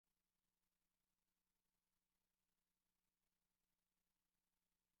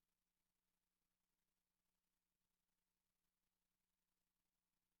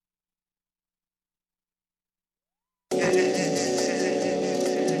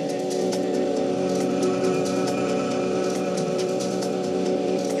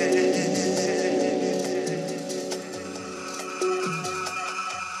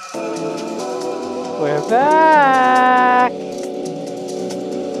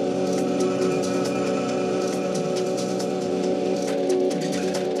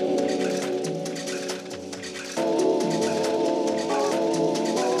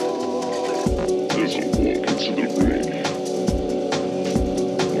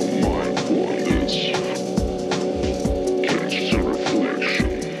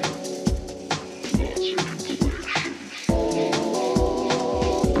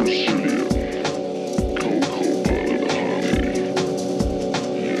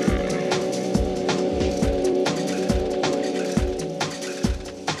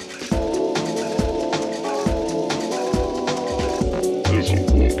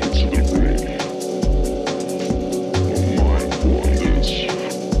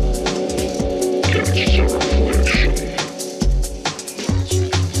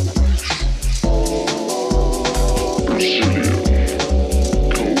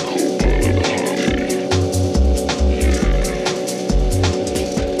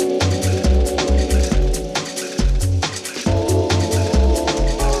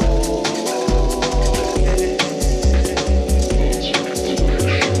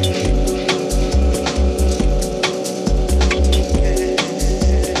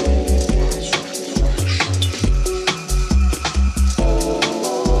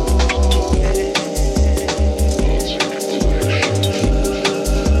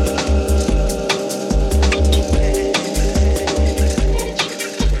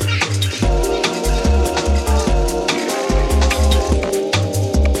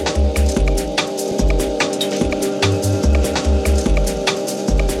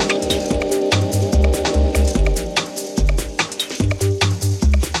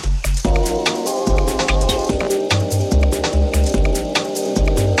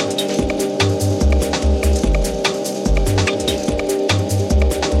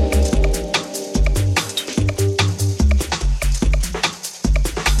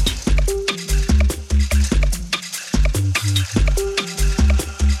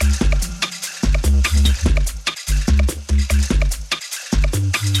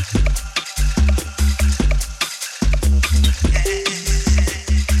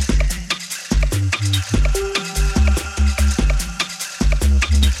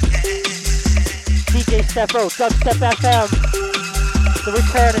Steppo, Dubstep FM. The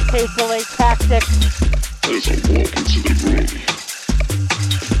return of Taste Delay Tactics. As I walk into the room,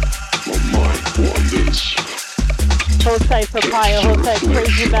 my mind wanders. Hold tight Papaya, hold tight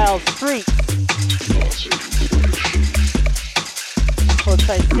Crazy Mel, Street. Hold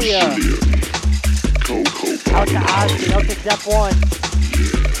tight Sia. Out to Ozzy, out to Dep 1.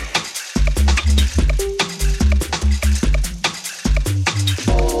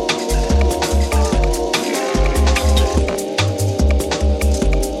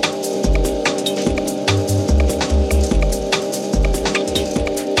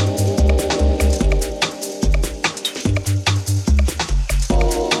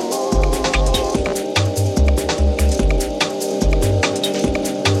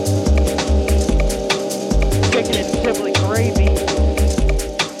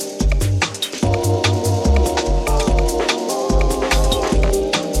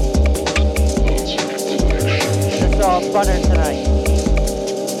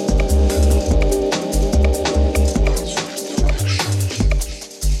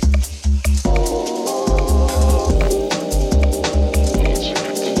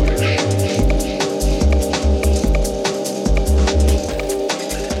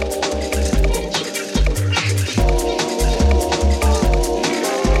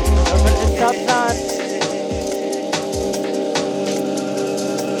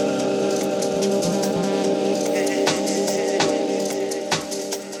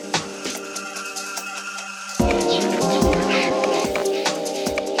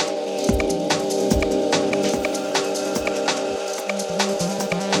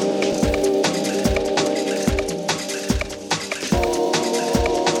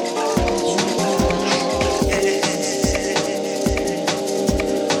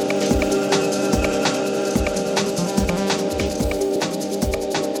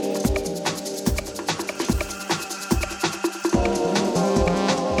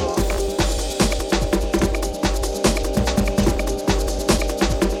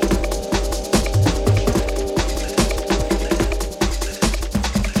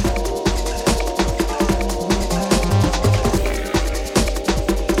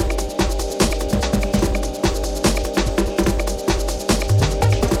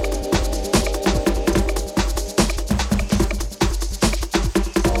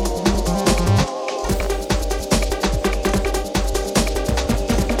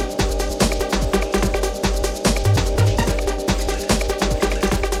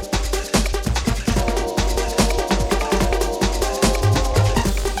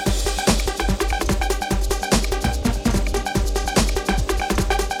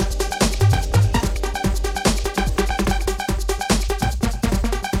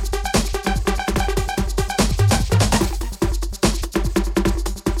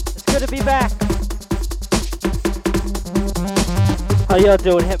 How y'all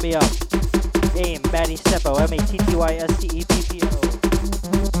doing? Hit me up. AIM, Matty Steppo,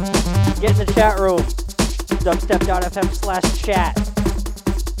 MATTYSTEPPO. Get in the chat room. Dubstep.fm/chat.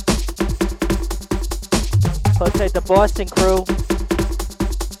 Outside the Boston crew.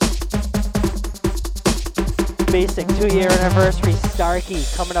 Basic 2-year anniversary Starkey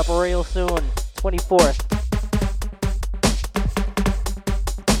coming up real soon. 24th.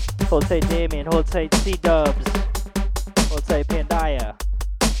 Hold tight Damien, hold tight C-Dubs. Hold tight Pandaya.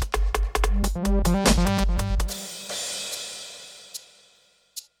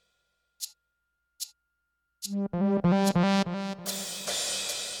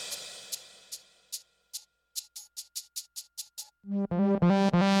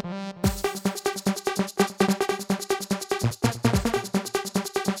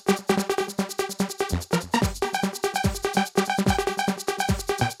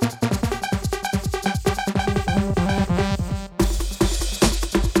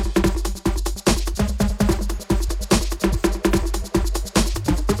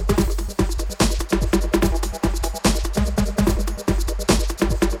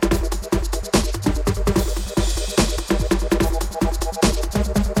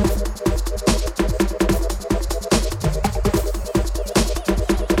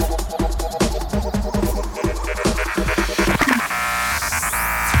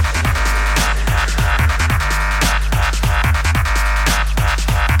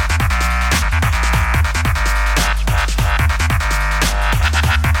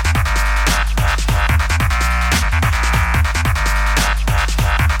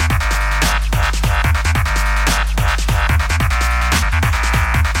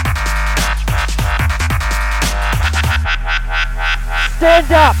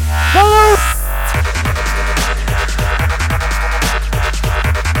 Stand up! Salute!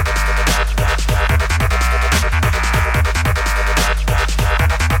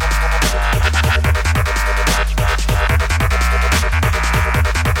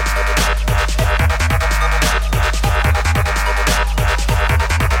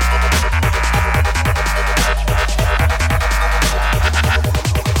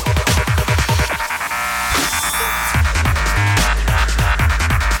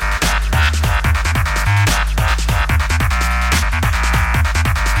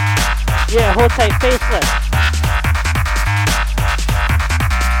 hold tight, Faceless.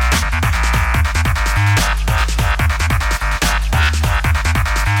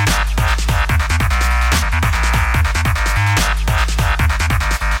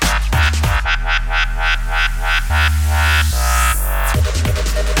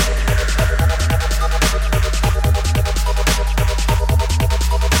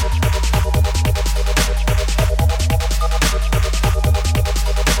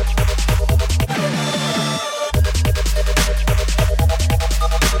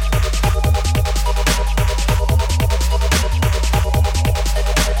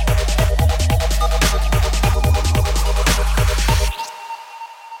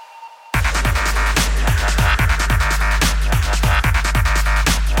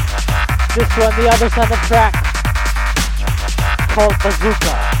 This one, the other side of the track, called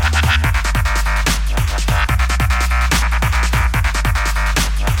Bazooka.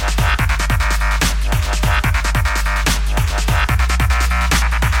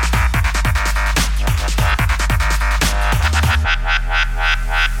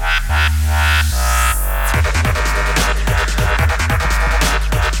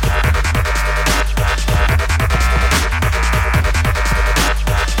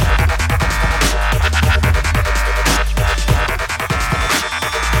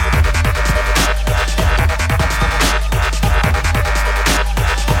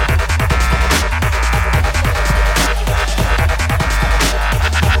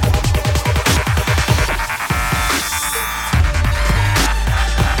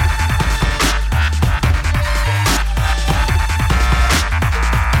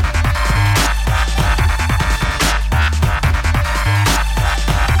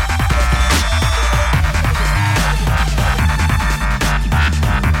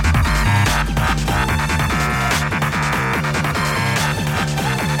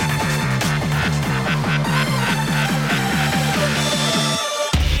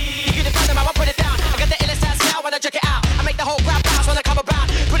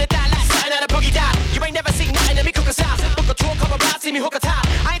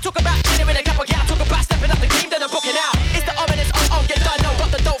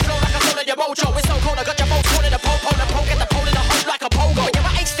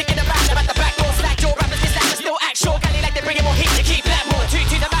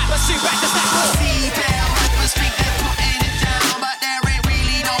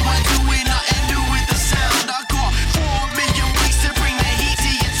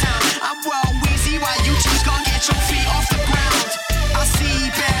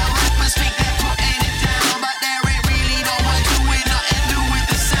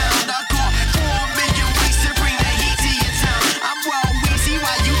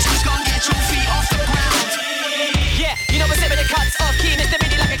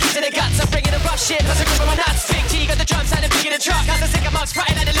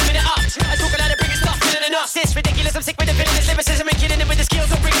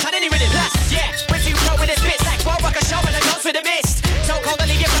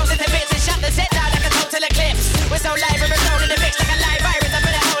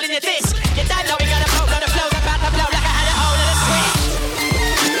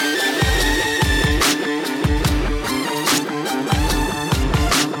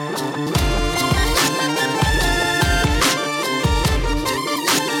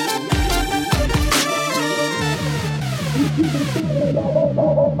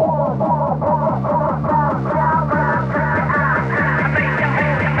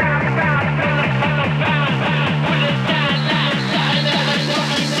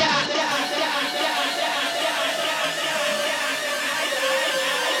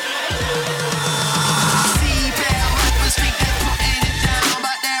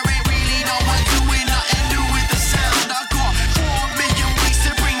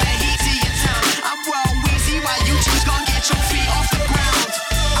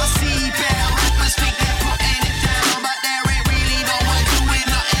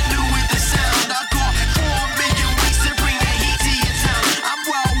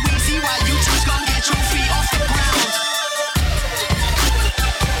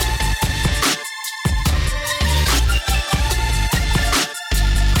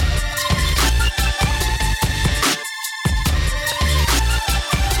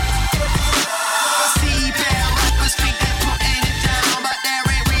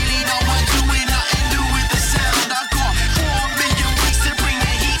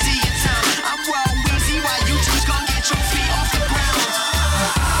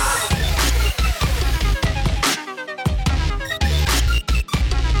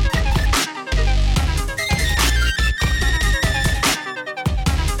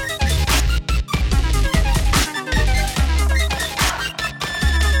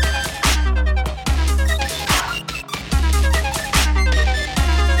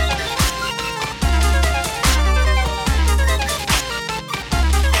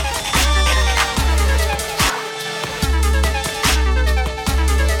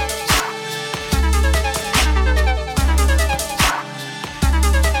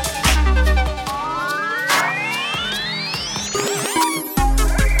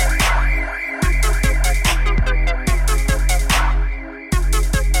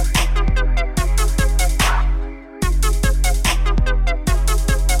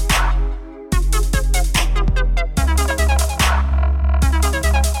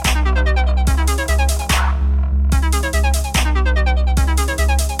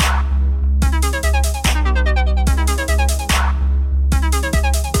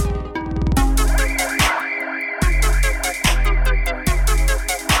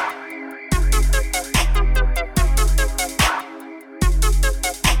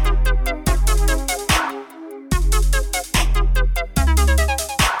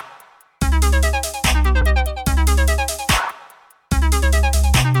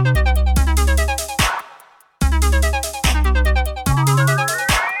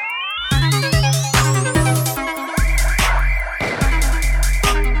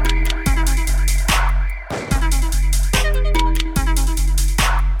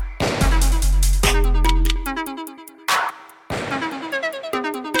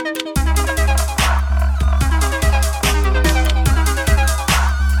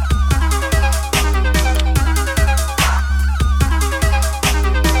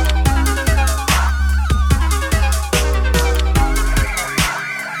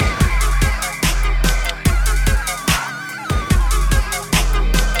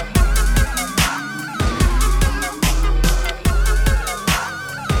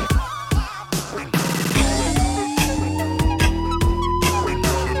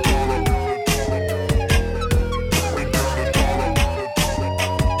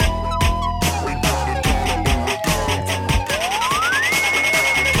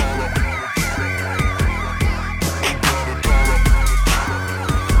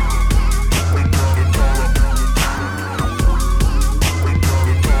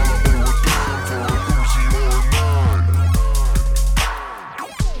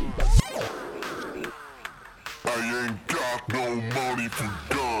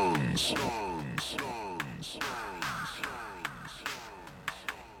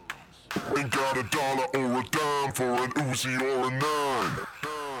 Ain't got a dollar or a dime for an Uzi or a 9.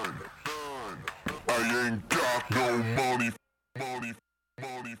 I ain't got no money.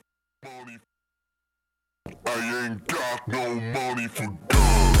 I ain't got no money for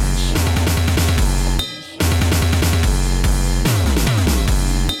guns.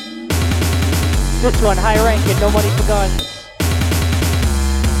 This one, high ranking, no money for guns.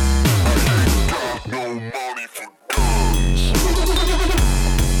 I ain't got no money for guns.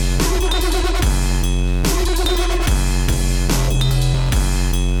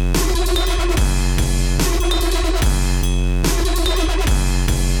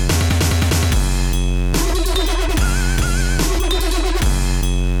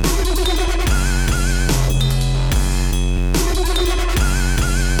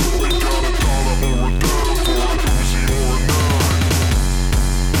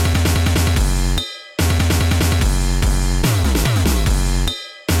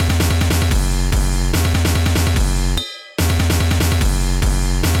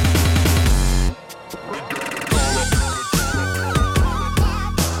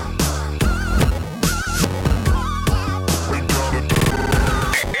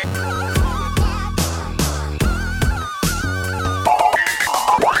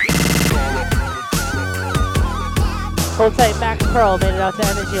 Hold tight, Max Pearl made it out to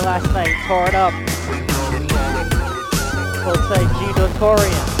Energy last night, tore it up. Hold tight, G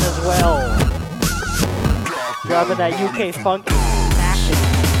Notorious as well. Dropping that UK funky action.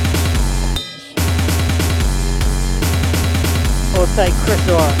 Hold tight, Chris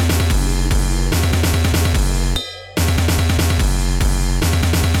Orr.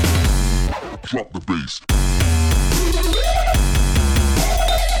 Drop the bass.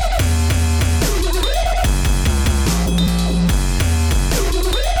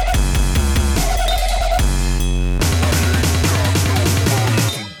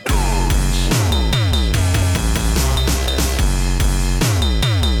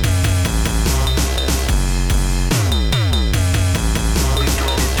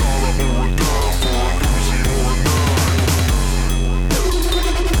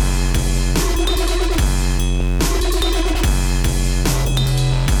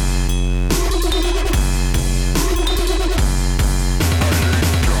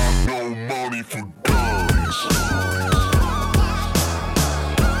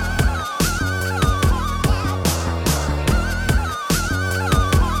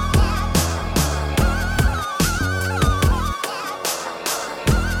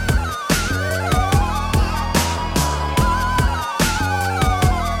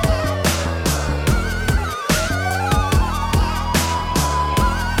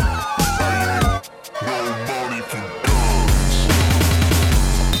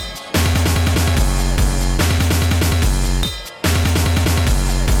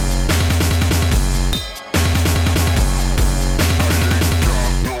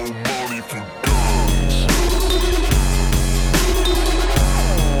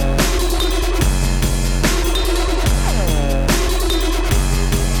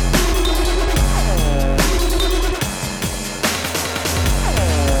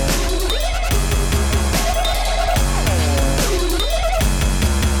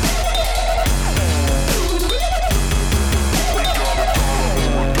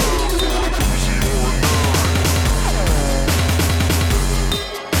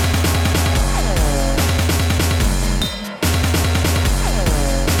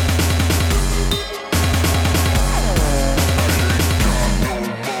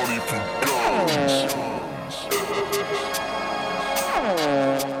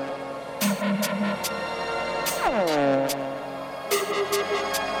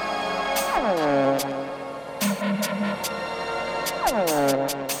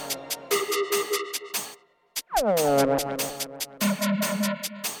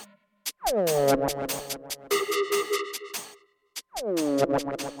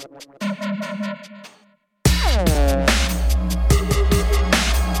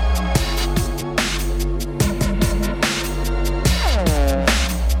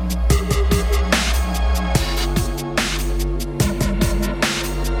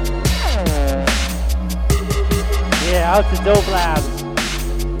 Yeah, out to Dope Labs.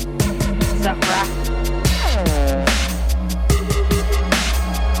 What's up, brah?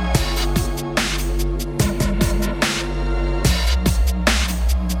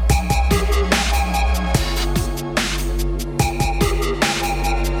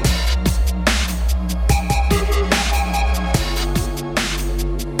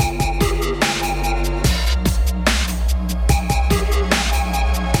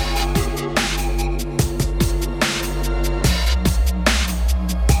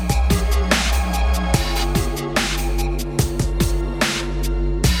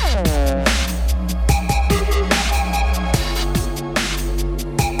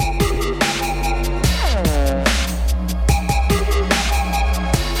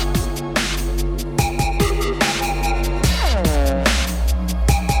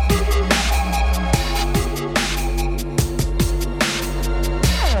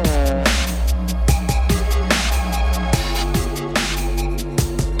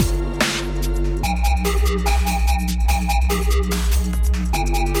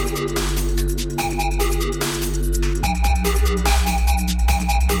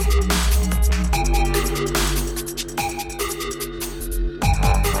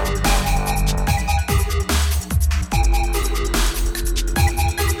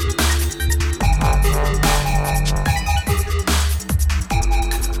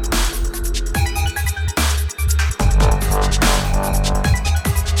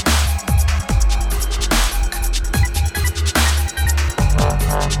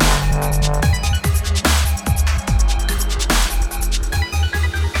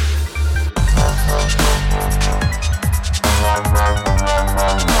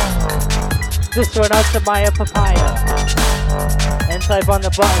 This one out to Maya Papaya. N-Type on the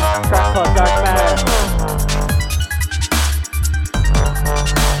button, track called Dark Matter.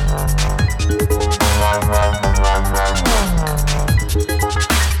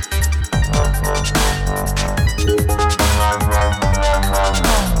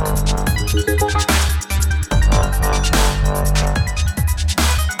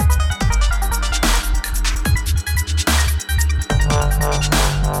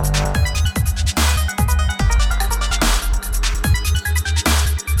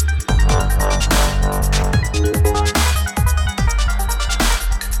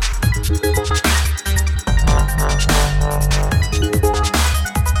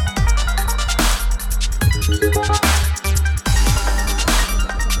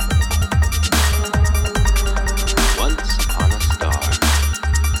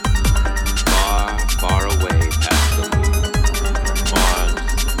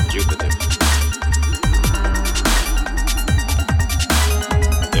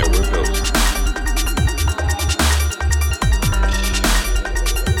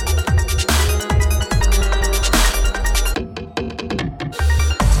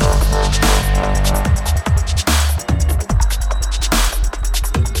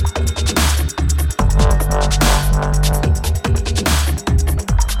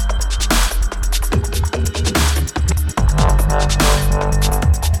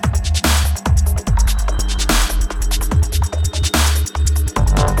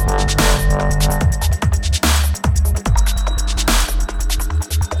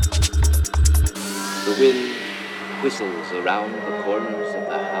 Around the corners of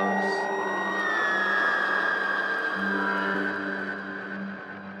the house.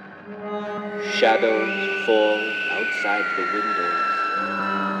 Shadows fall outside the windows.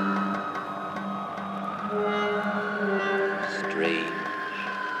 Strange,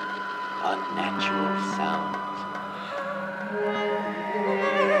 unnatural sounds.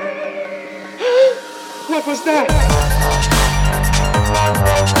 What was that?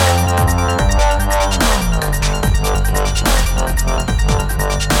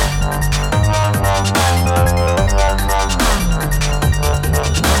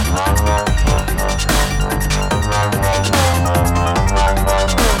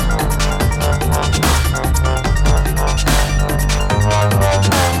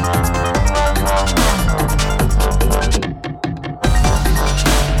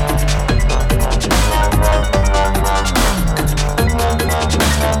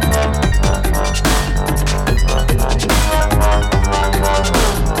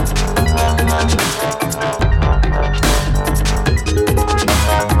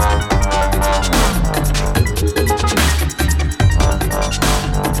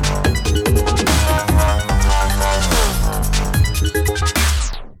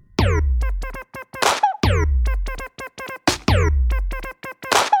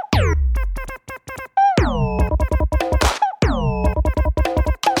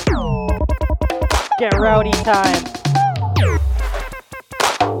 Get rowdy time.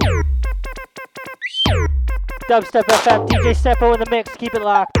 Dubstep FM, DJ Seppo in the mix, keep it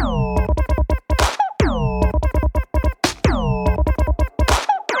locked.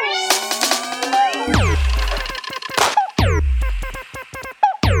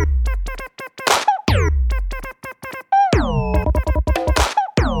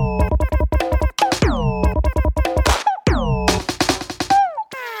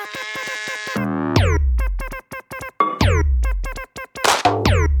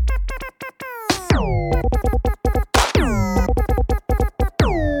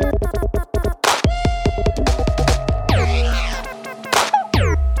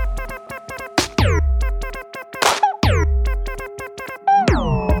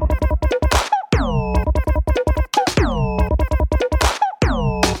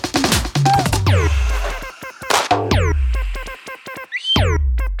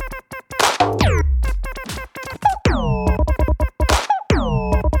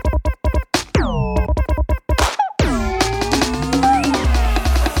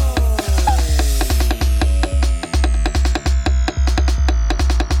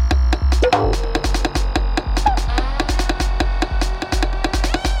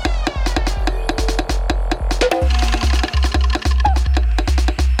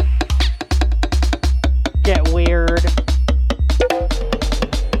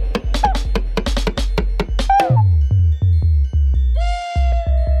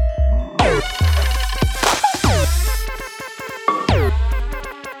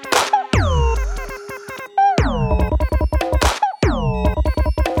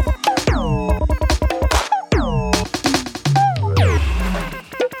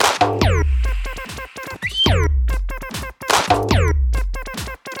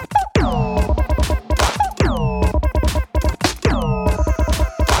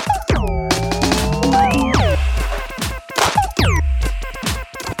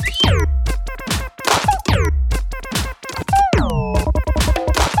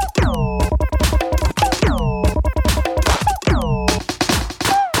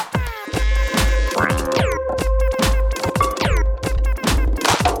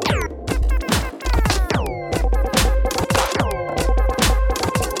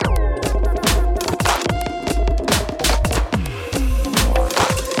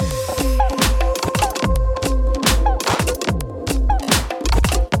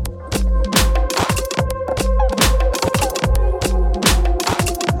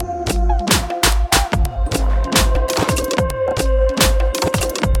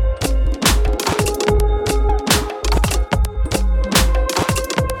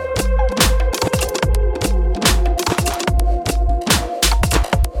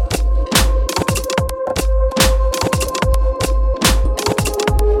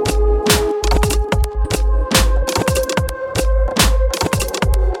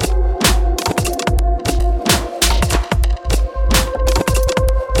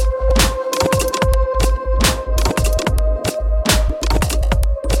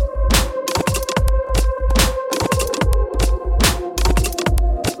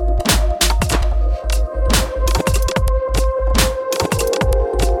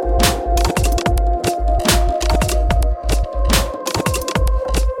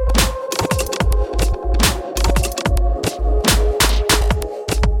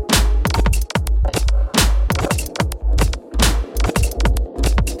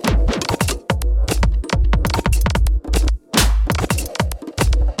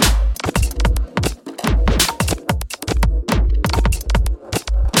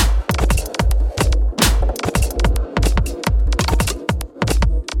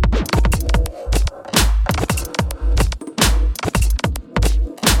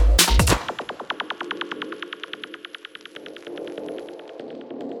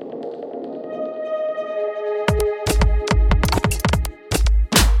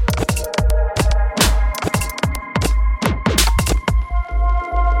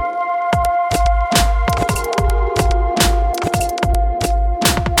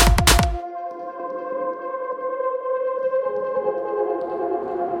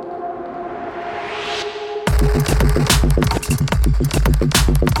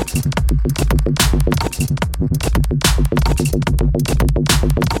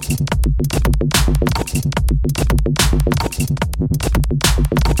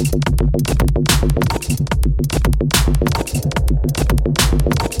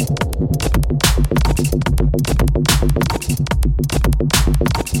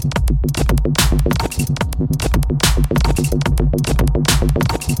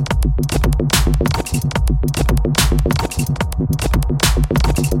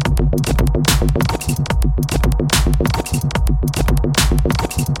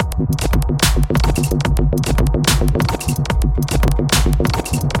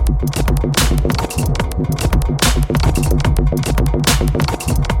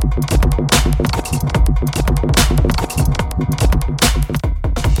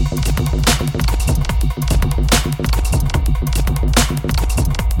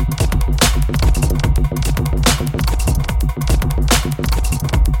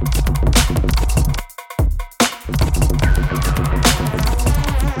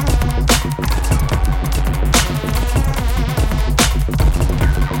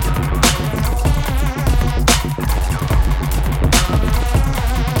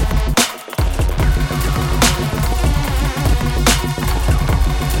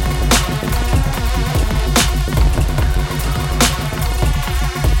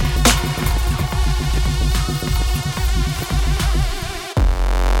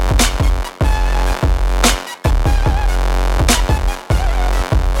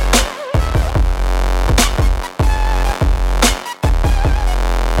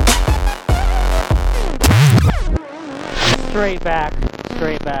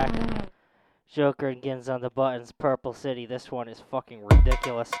 Straight back. Joker and Gins on the buttons, Purple City. This one is fucking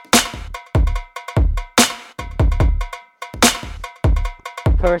ridiculous.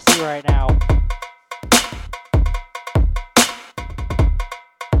 Percy right now.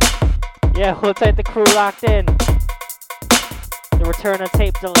 Yeah, we'll take the crew locked in. The return of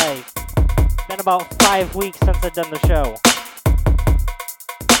tape delay. Been about 5 weeks since I've done the show.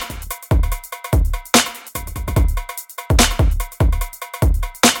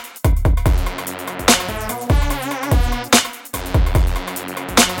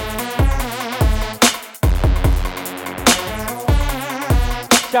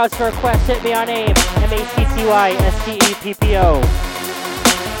 Shouts for requests, hit me on AIM, MATTYSTEPPO.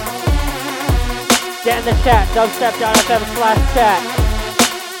 Get in the chat, dubstep.fm/chat.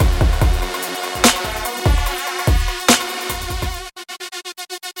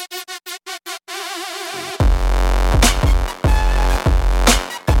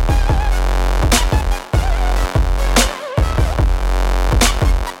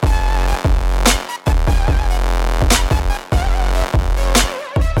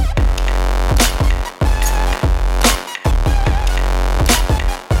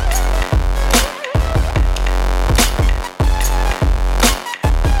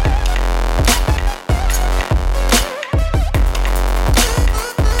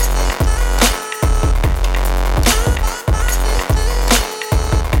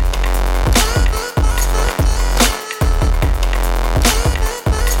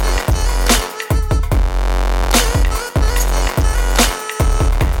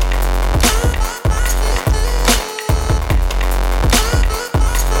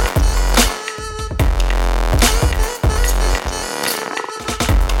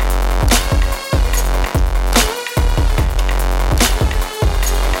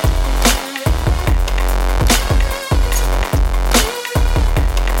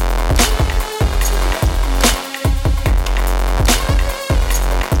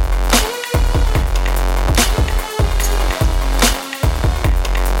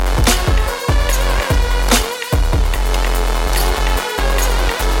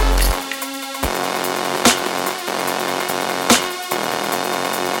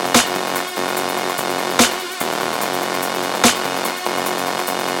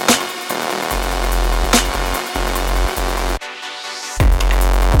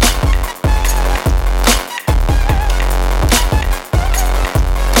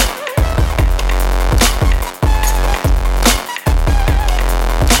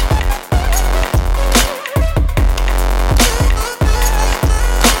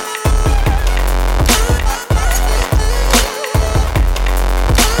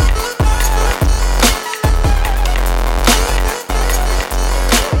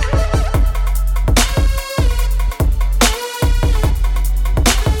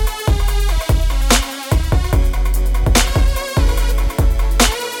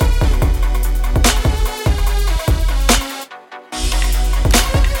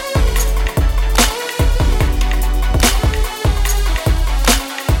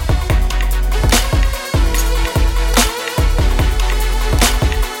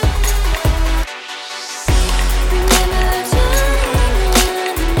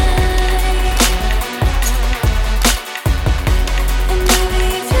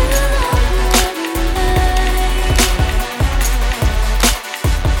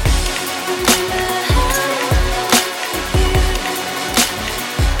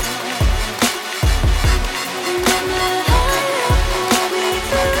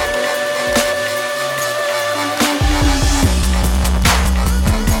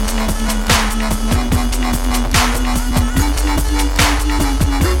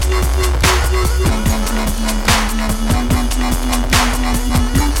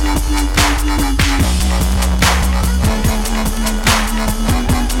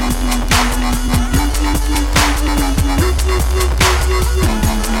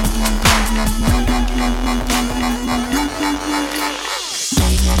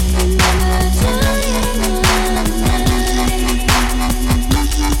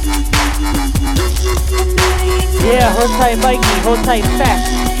 Yeah, hold tight Mikey, hold tight Fat,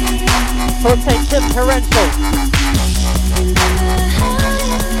 hold tight Tim Torrential.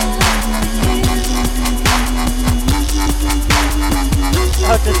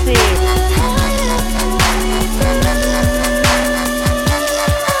 Out to Steve.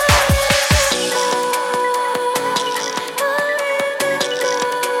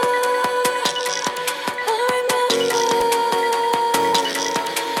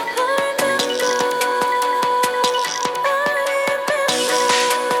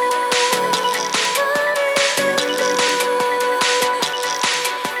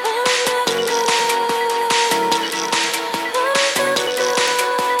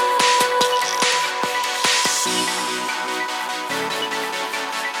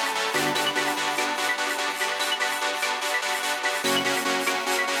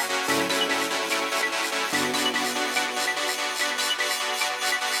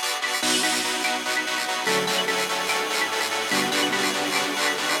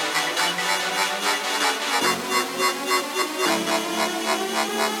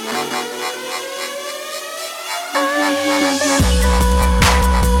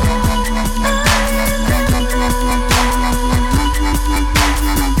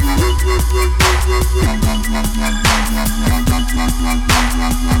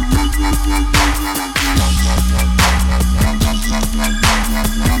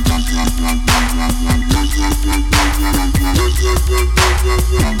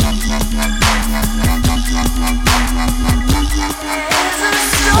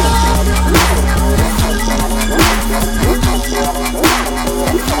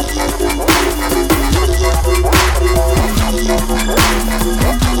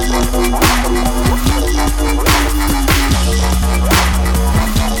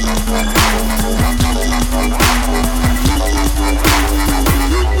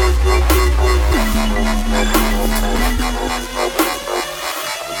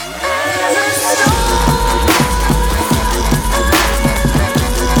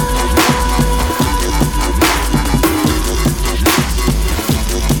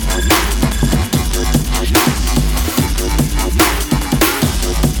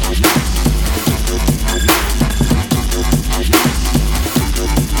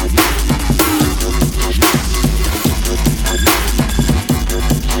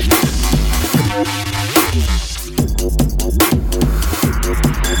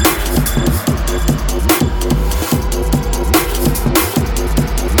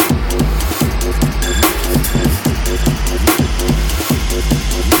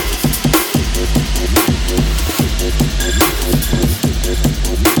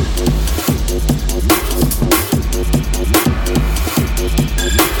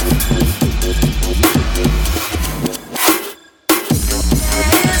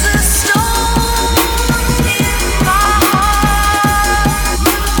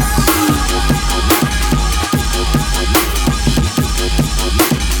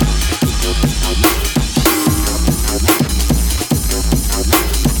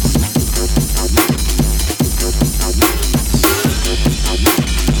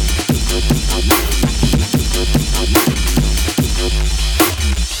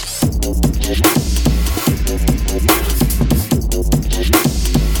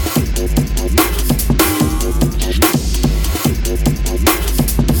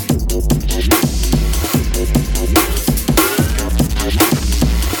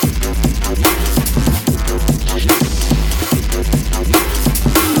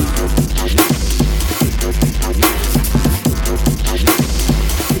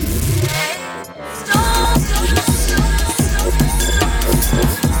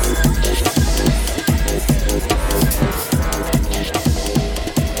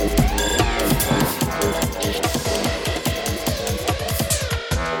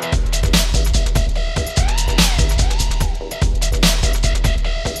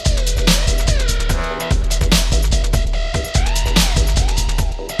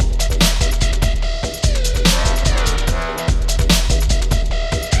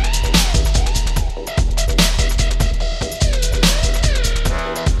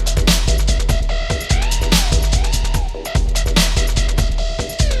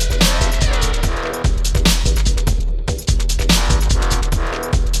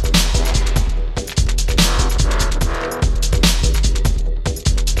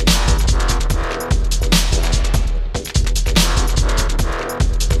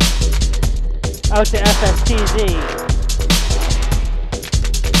 Out to FSTZ.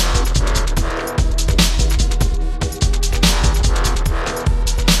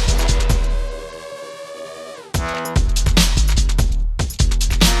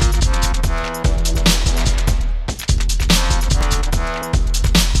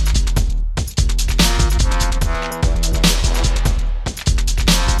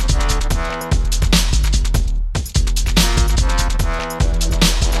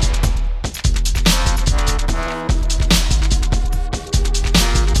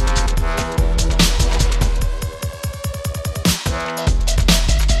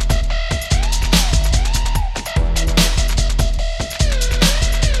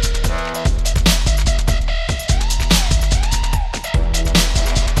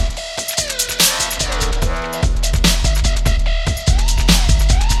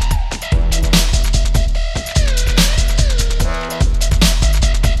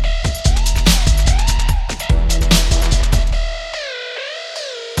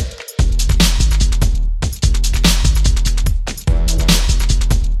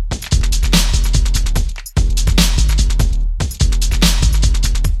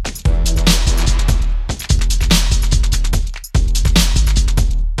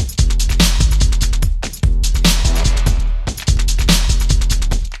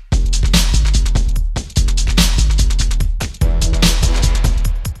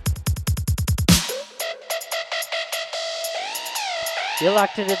 You're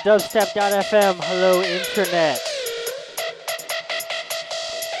locked into dubstep.fm. Hello, internet.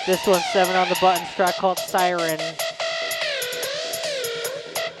 This one's 7 on the button, track called Siren.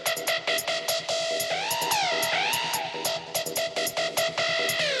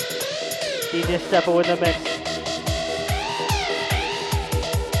 DJ Steppa with the mix.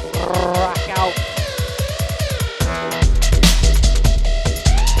 Rock out.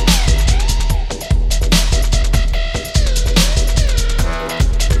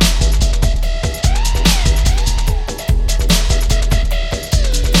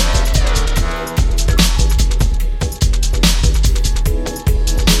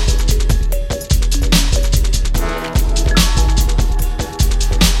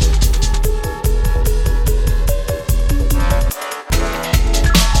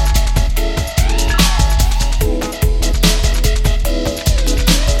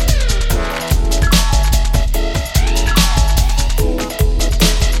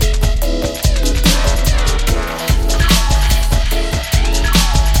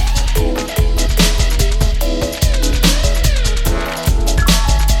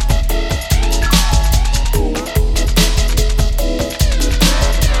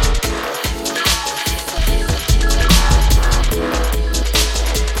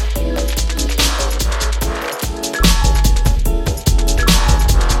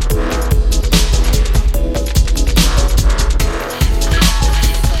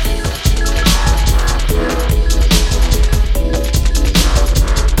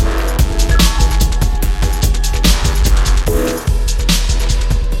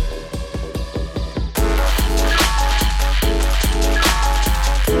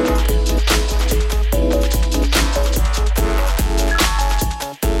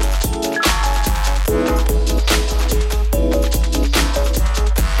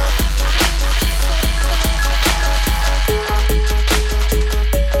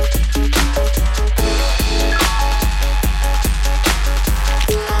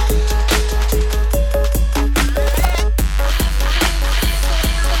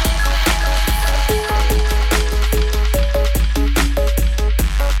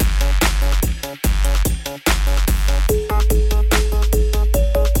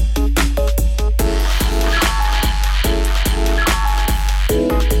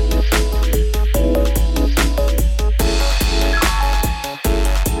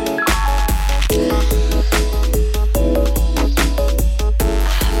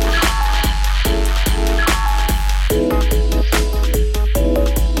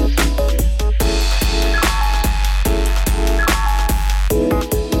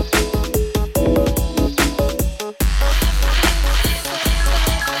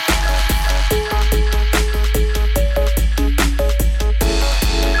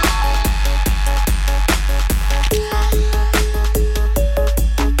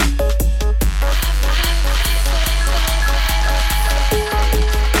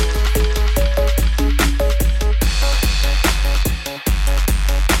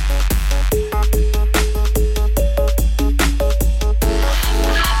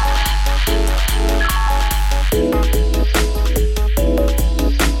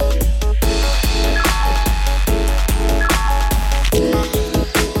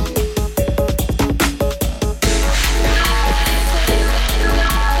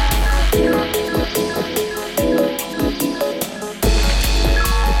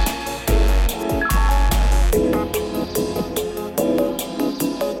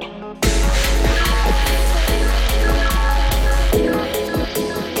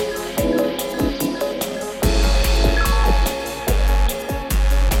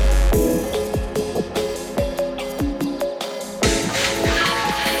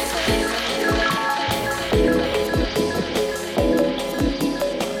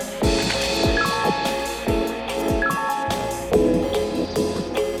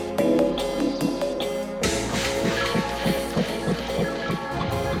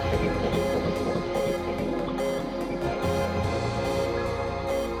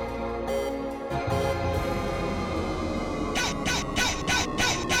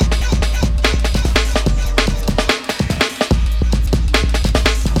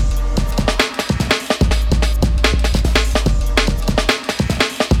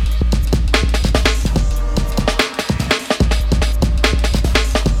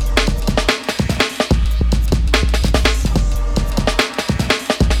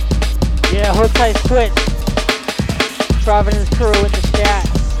 Hoodtight Switch, Providence crew in the chat.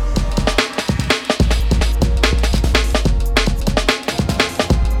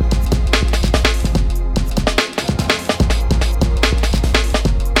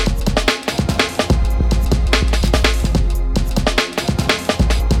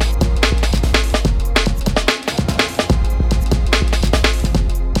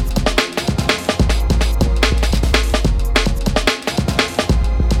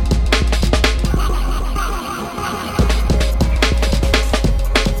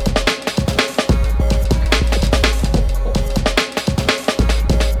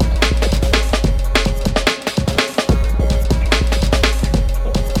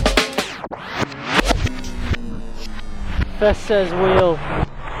 Fest says wheel.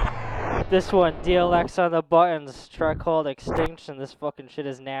 This one, DLX on the buttons. Track called Extinction. This fucking shit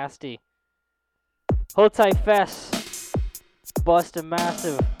is nasty. Hold tight, Fest. Boston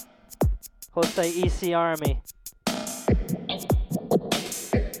Massive. Hold tight, EC Army.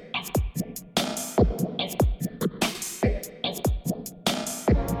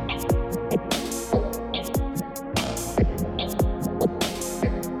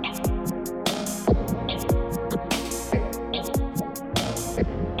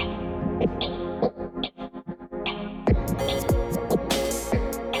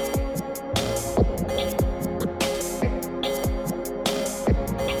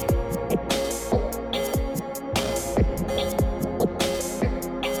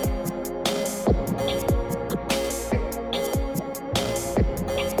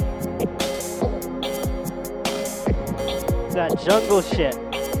 That jungle shit.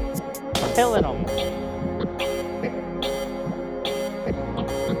 Killing them.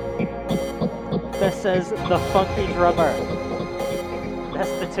 That says the funky drummer.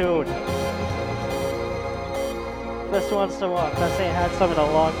 That's the tune. This one's the one. This ain't had some in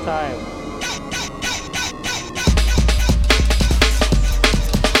a long time.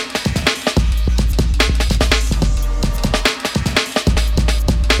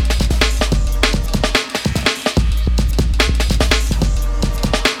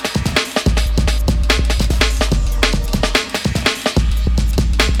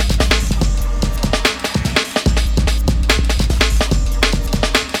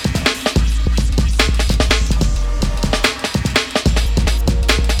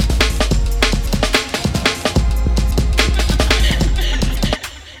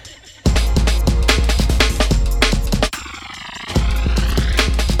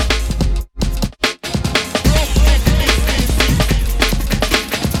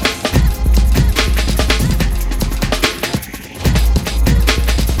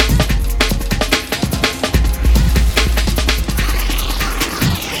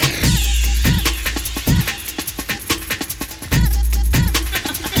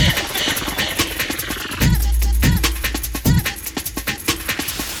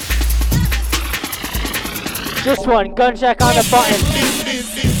 This one, Gunjack on the button.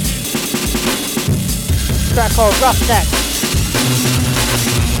 Track called Roughneck.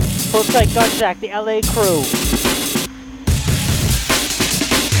 Hold tight, Gunjack, the LA crew.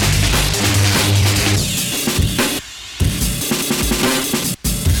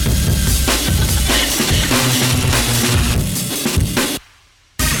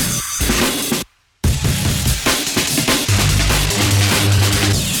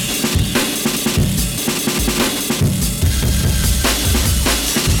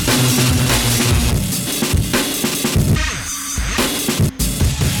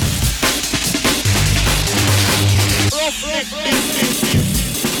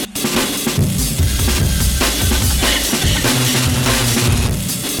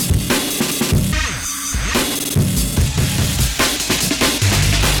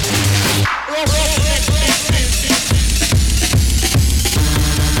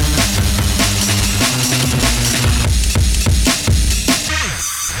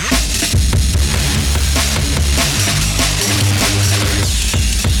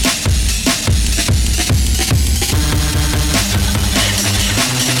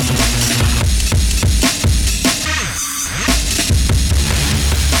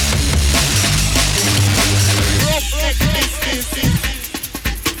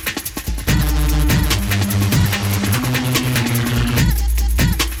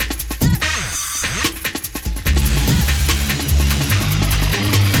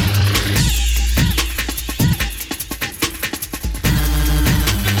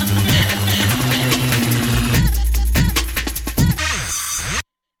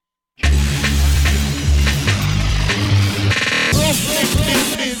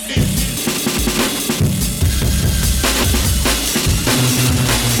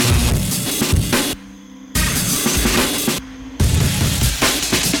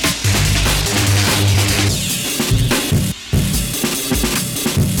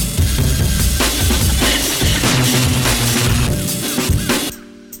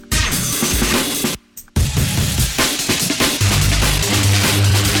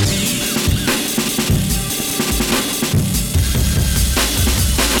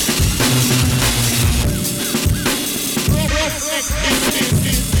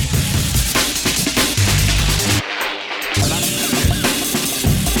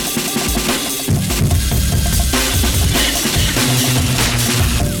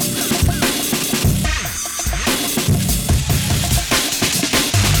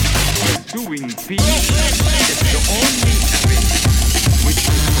 Doing peace is the only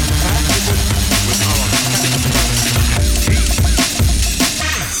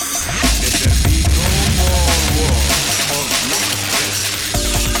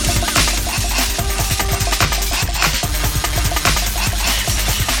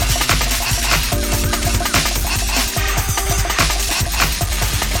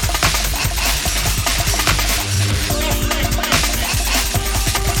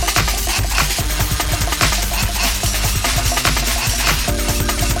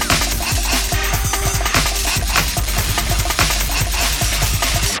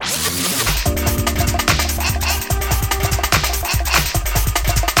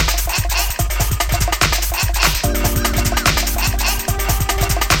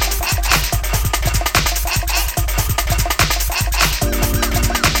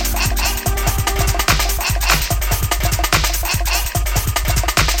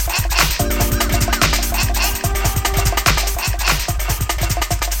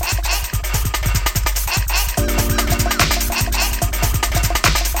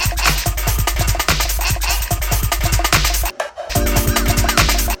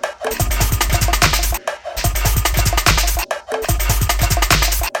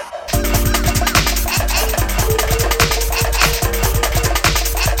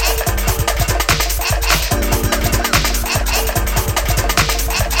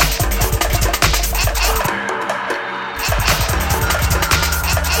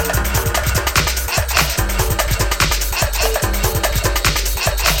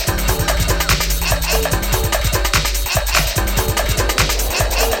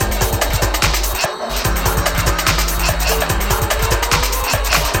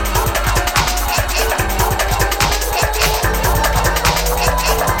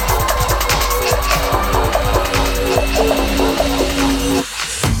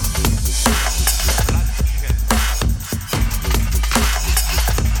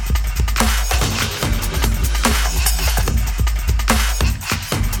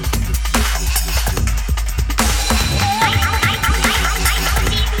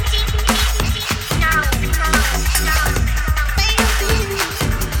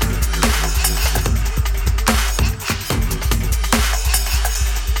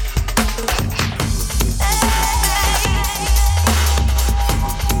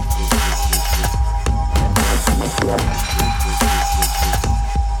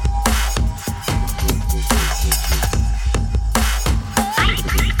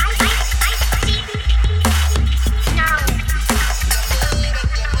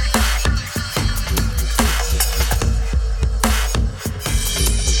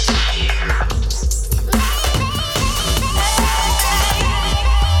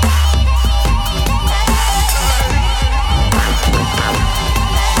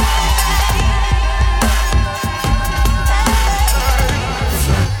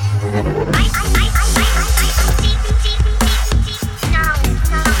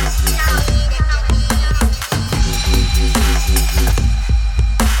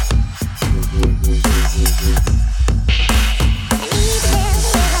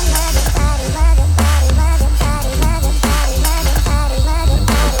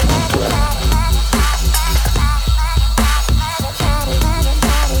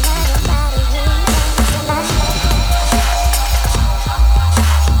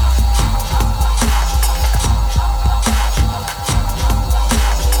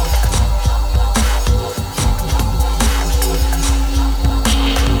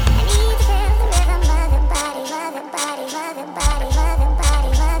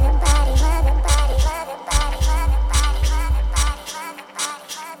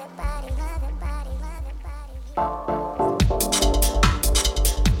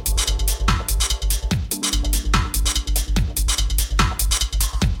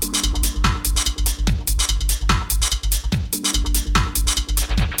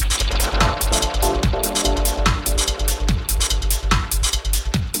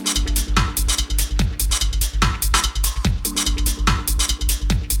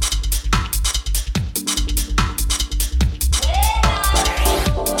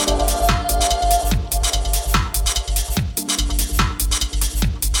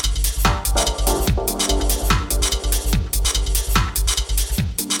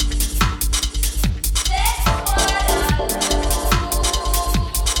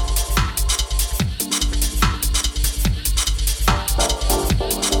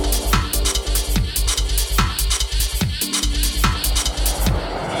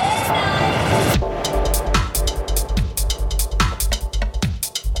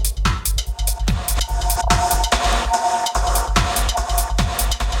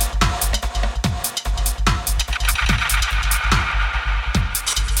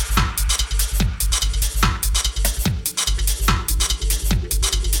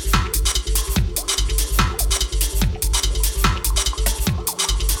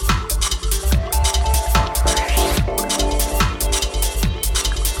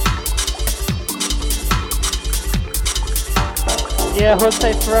Yeah,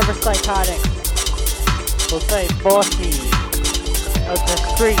 Jose Forever Psychotic. Jose Bossy. Of the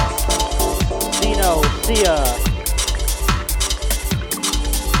Streets. Zeno, Sia.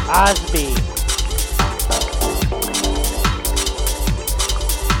 Osby.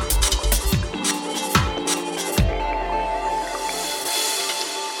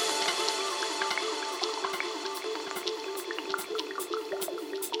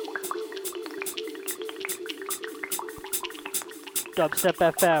 Dubstep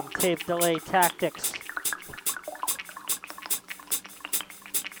FM, tape delay tactics.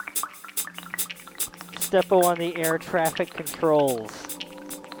 Steppo on the air traffic controls.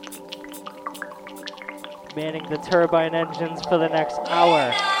 Manning the turbine engines for the next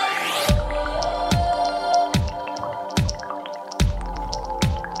hour.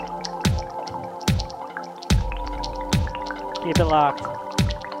 Keep it locked.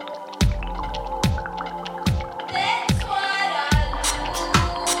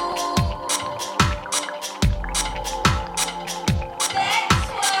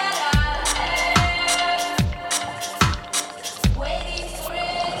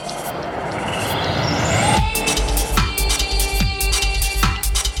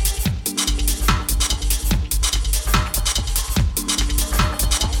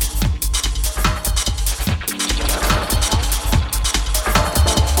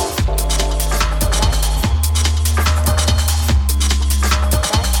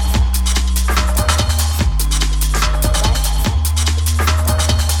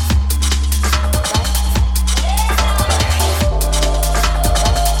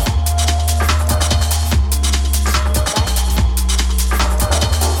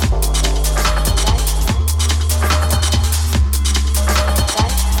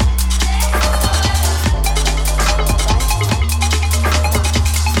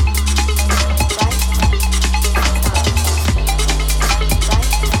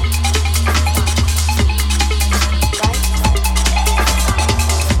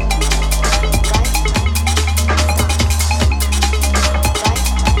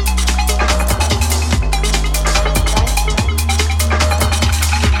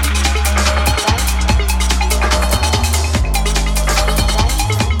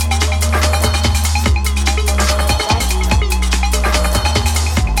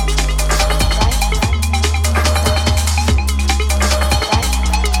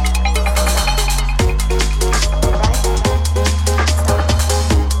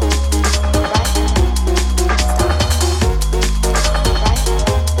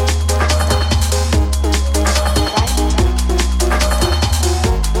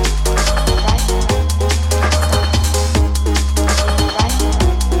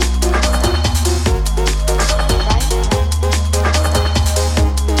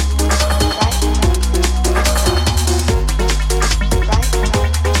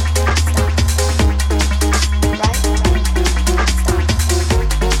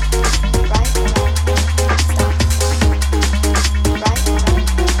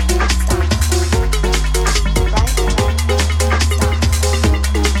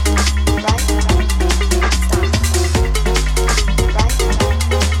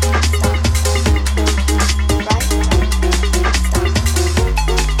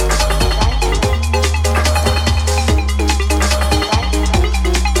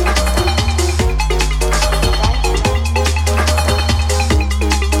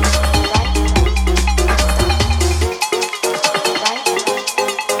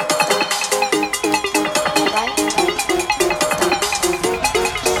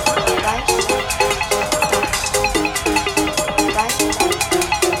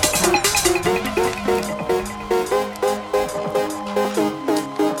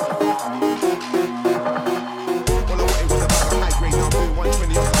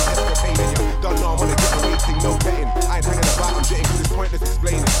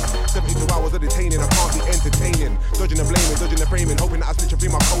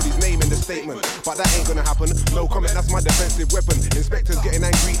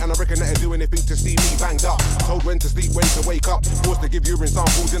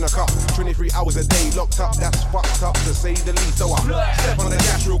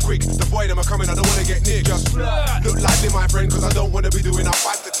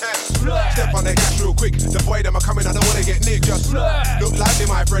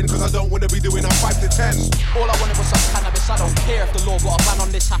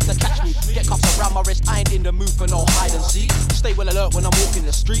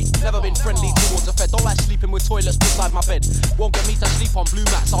 Toilets beside my bed. Won't get me to sleep on blue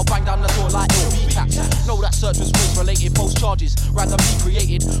mats. I'll bang down the door like it'll be cats. Know that search was race-related, false charges randomly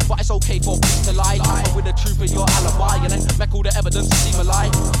created, but it's okay for police to lie. Tamper with the truth of your alibi and then make all the evidence seem a lie.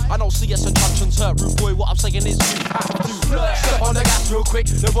 I know CS and junctions hurt, rude boy. What I'm saying is you have to step on the gas real quick.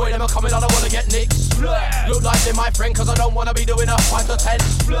 The boy them are coming, I don't wanna get nicked. Look like they're my friend, cause I don't wanna be doing a 5 to 10.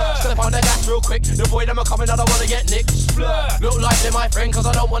 Step on the gas real quick. The boy them are coming, I don't wanna get nicked. Look like they're my friend, cause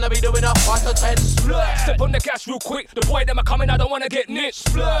I don't wanna be doing a 5 to 10. Step on the gas real quick. The boy them are coming, I don't wanna get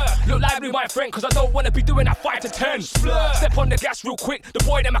nicked. Look lively, my friend, cause I don't wanna be doing that 5 to 10. Step on the gas real quick. The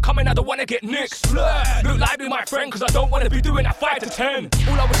boy them are coming, I don't wanna get nicked. Look lively, my friend, cause I don't wanna be doing that 5 to 10.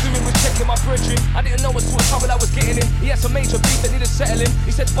 All I was doing was checking my brethren. I didn't know what sort of trouble I was getting in. He had some major beef that needed settling.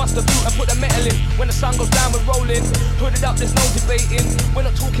 He said bust the boot and put the metal in. When the sun goes down, we're rolling. Hood it up, there's no debating. We're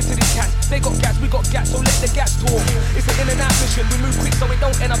not talking to these cats. They got gas, we got gas, so let the gas talk. It's an in and out mission. We move quick so we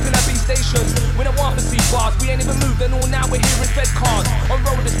don't end up in a B station. We don't want to see bars. We ain't even moved and all now we're here in fed cars. On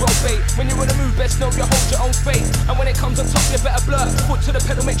road is well bait. When you're on the move, best know you hold your own fate. And when it comes on top, you better blur. Foot to the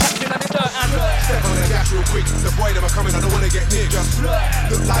pedal, make traction on the dirt and step on the gas real quick. The boy them are coming, I don't wanna get near. Just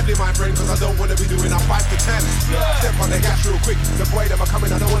look lively, my friend, cause I don't wanna be doing a 5 to 10. Step on the gas real quick. The boy them are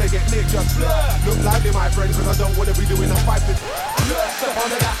coming, I don't wanna get near. Just look lively, my friend, cause I don't wanna be doing a 5 to 10. Step on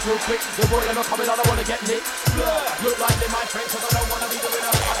the gas real quick. The boy them are coming, I don't wanna get nicked. Look lively, my friend, cause I don't wanna be doing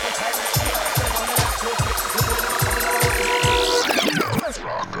a 5 to 10. Step on the gas real quick. The boy them are coming, I don't wanna get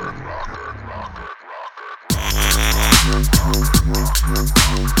nicked.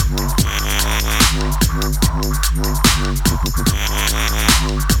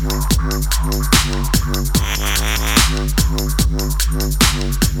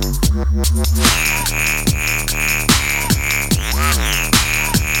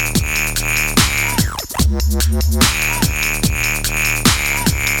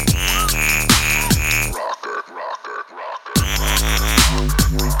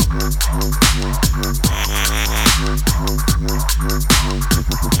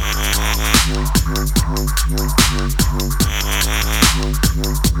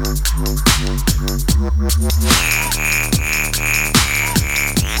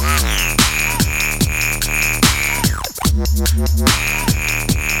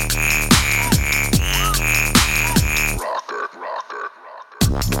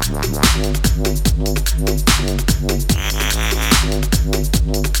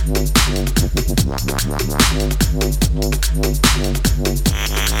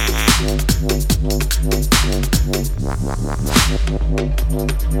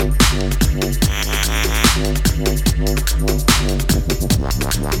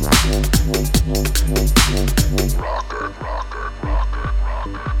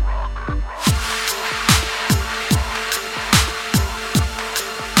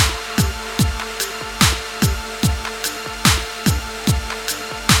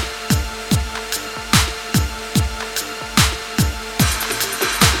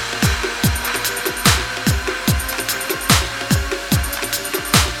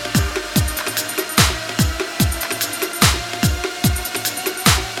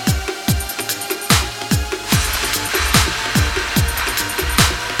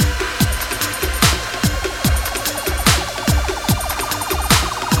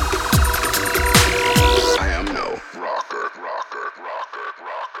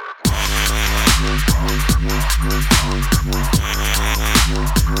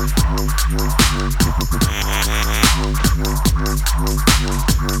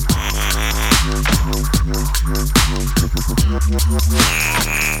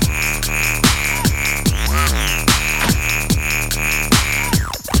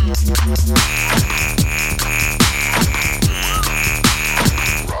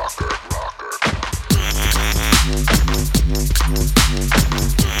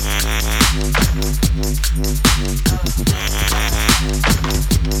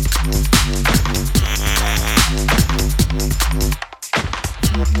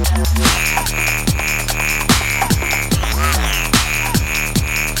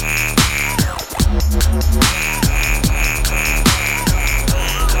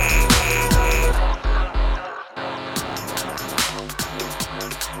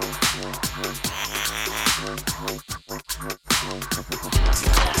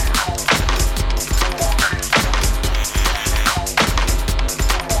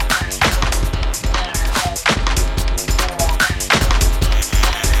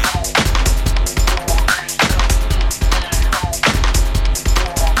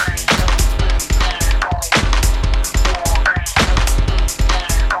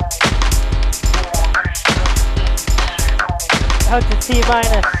 Out to T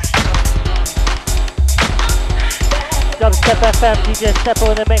minus. Dubstep FM, DJ Steppo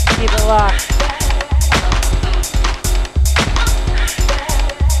in the mix, keep it locked.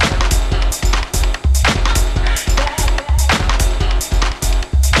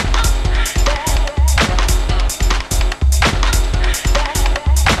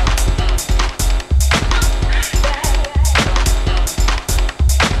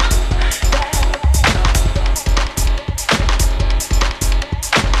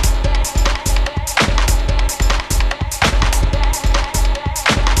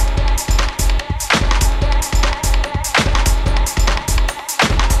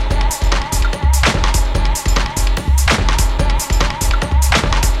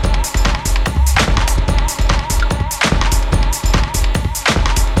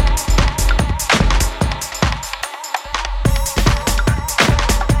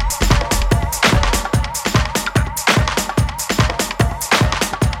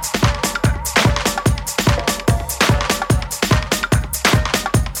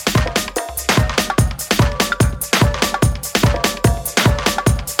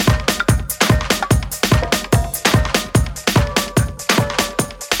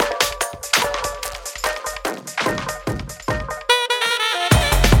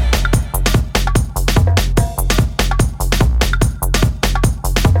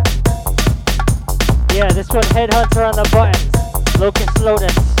 This one, Headhunter on the buttons. Locust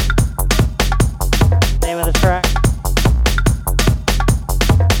Lotus. Name of the track.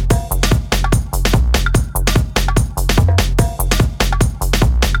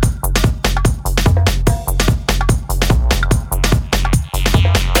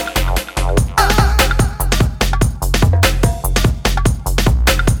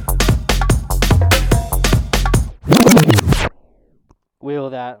 Wheel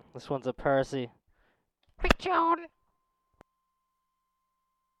that. This one's a Percy. Big John.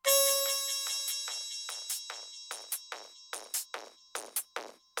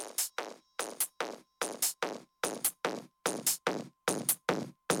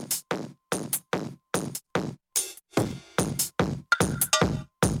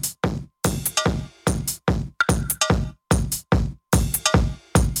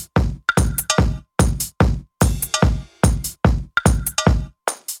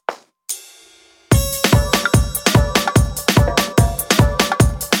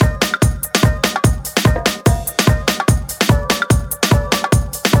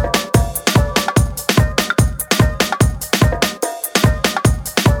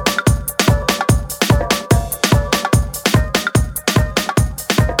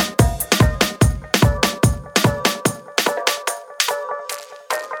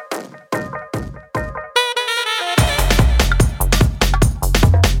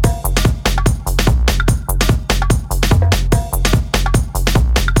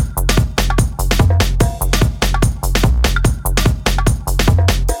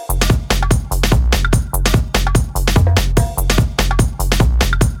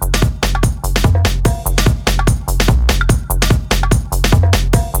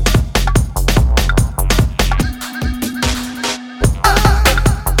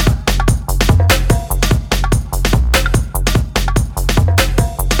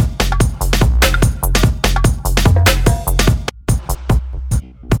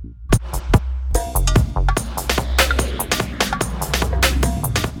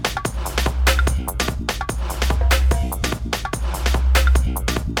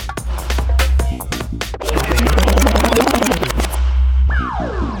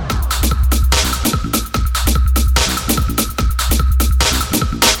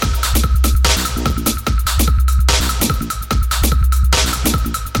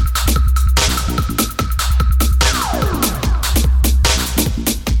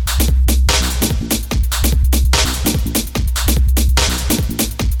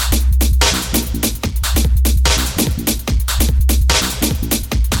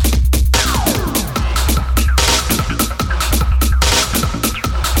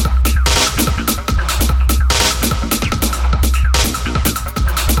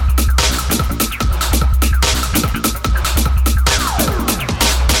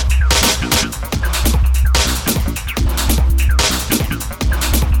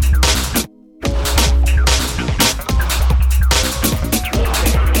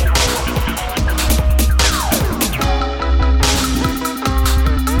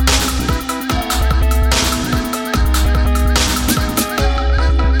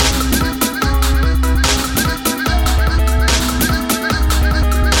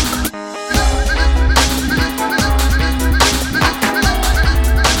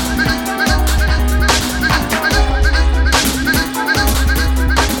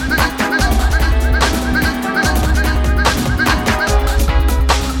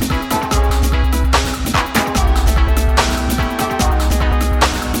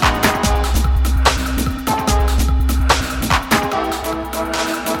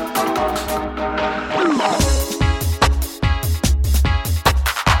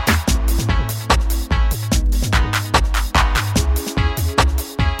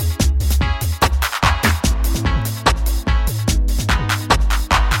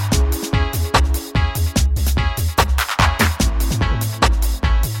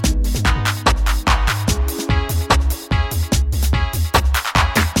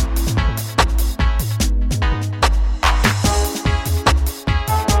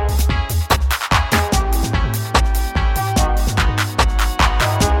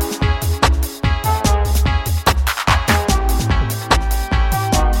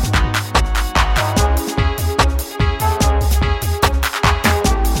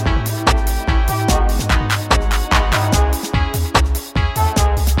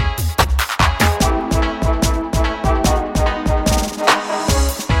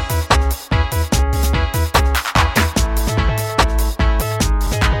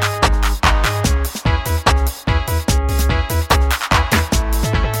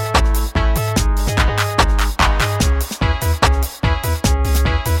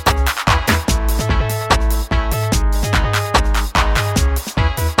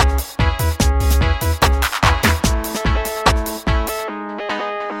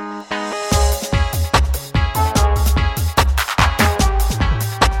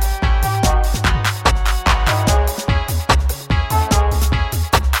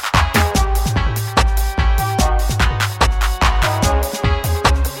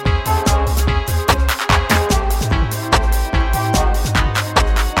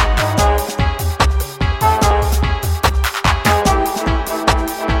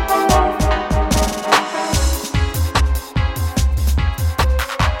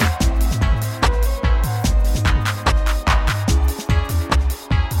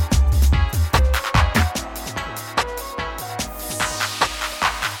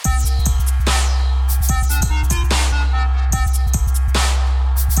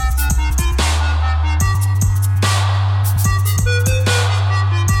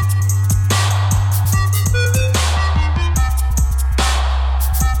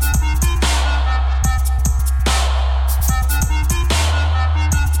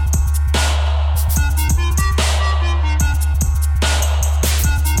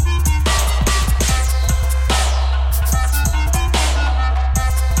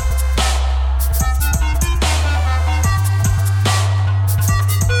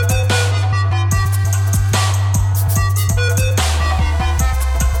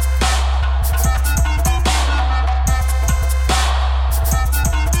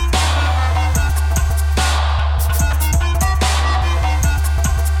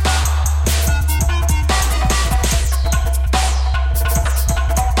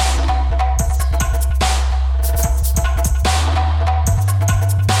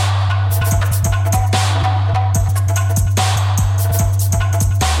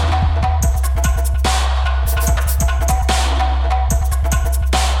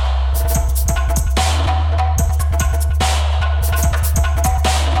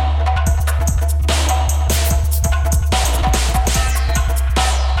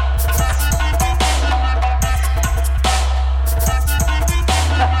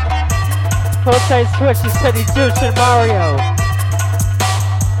 Hold tight switches, Teddy Douche and Mario.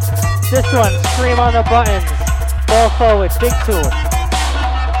 This one, Scream on the Buttons. Ball forward, big tune.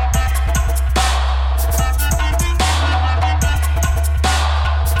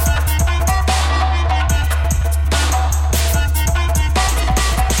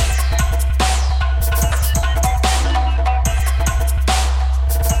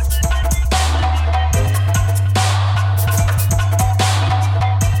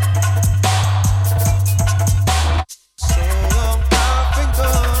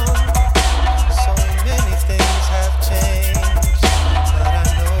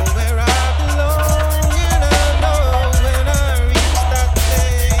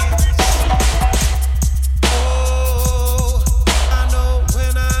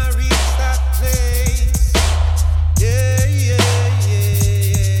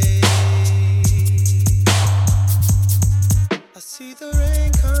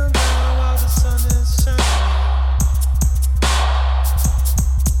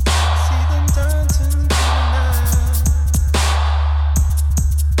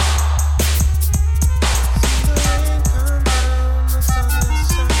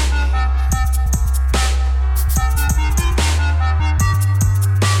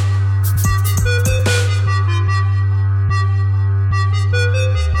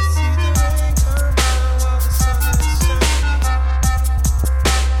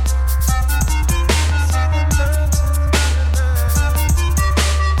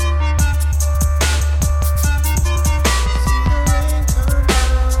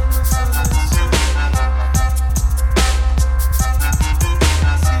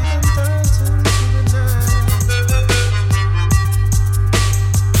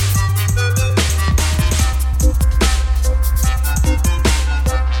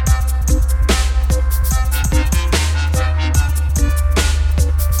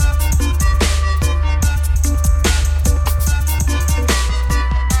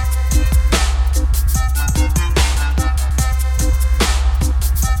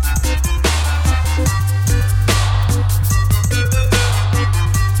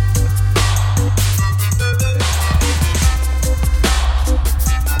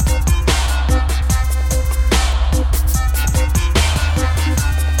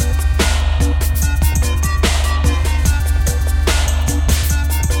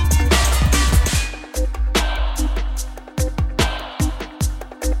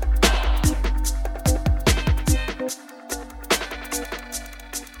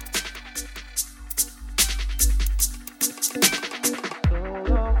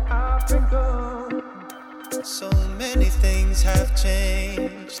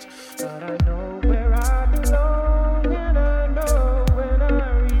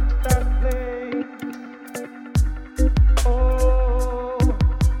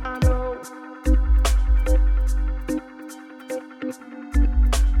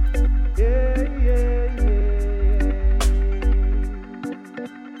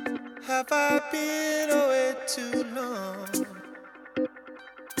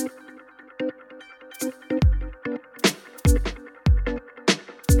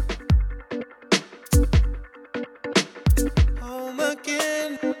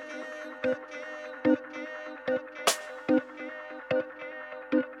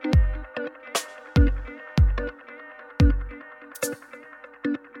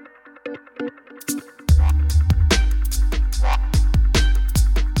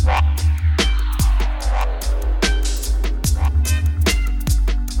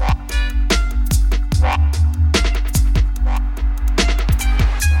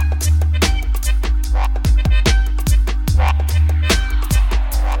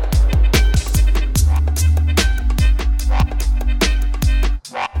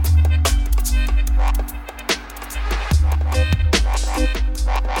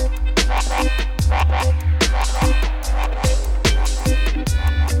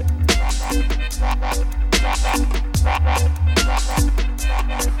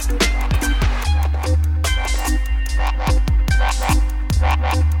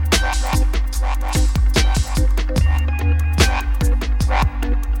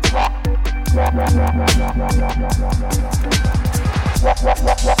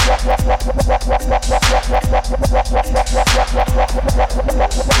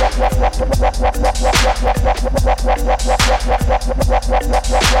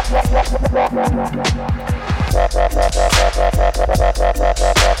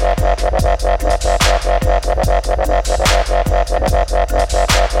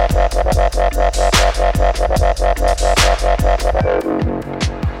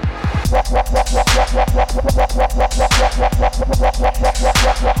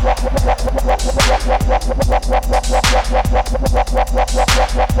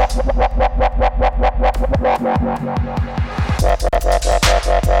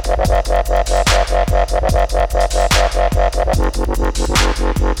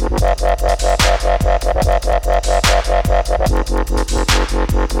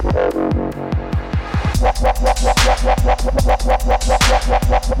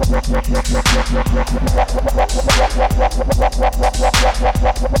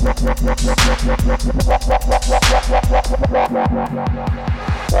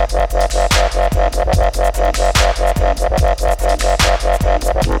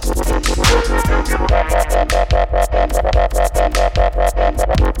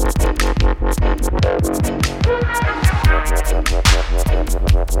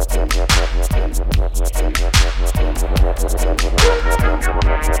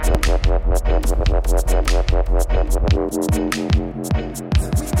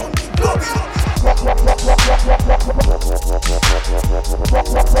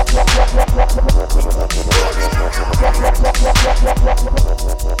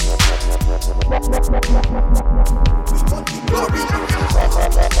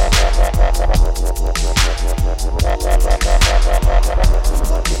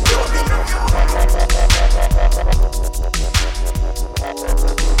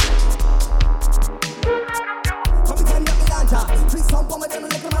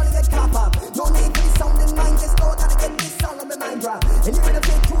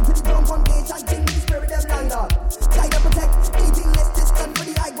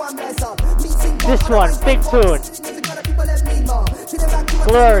 This one, big tune.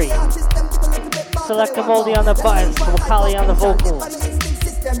 Glory. Selecta Moldy on the buttons, Vocali on the vocals.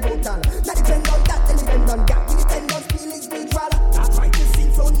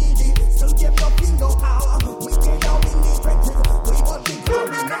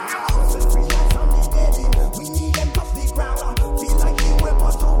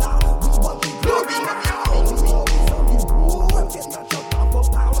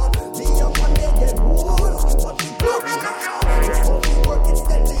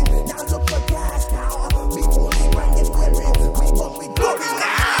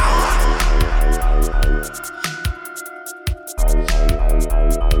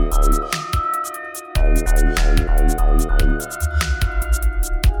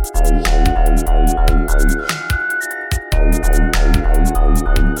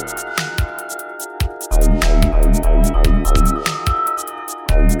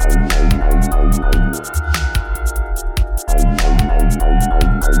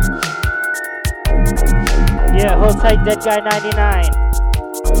 Yeah, hold tight, Dead Guy 99.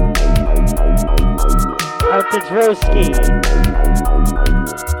 Out to Drosky.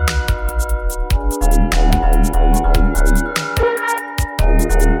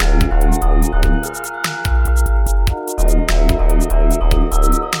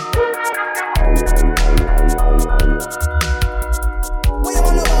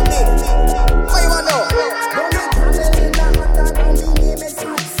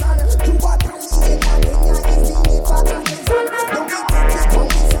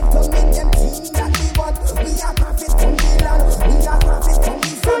 We are profit from Milan.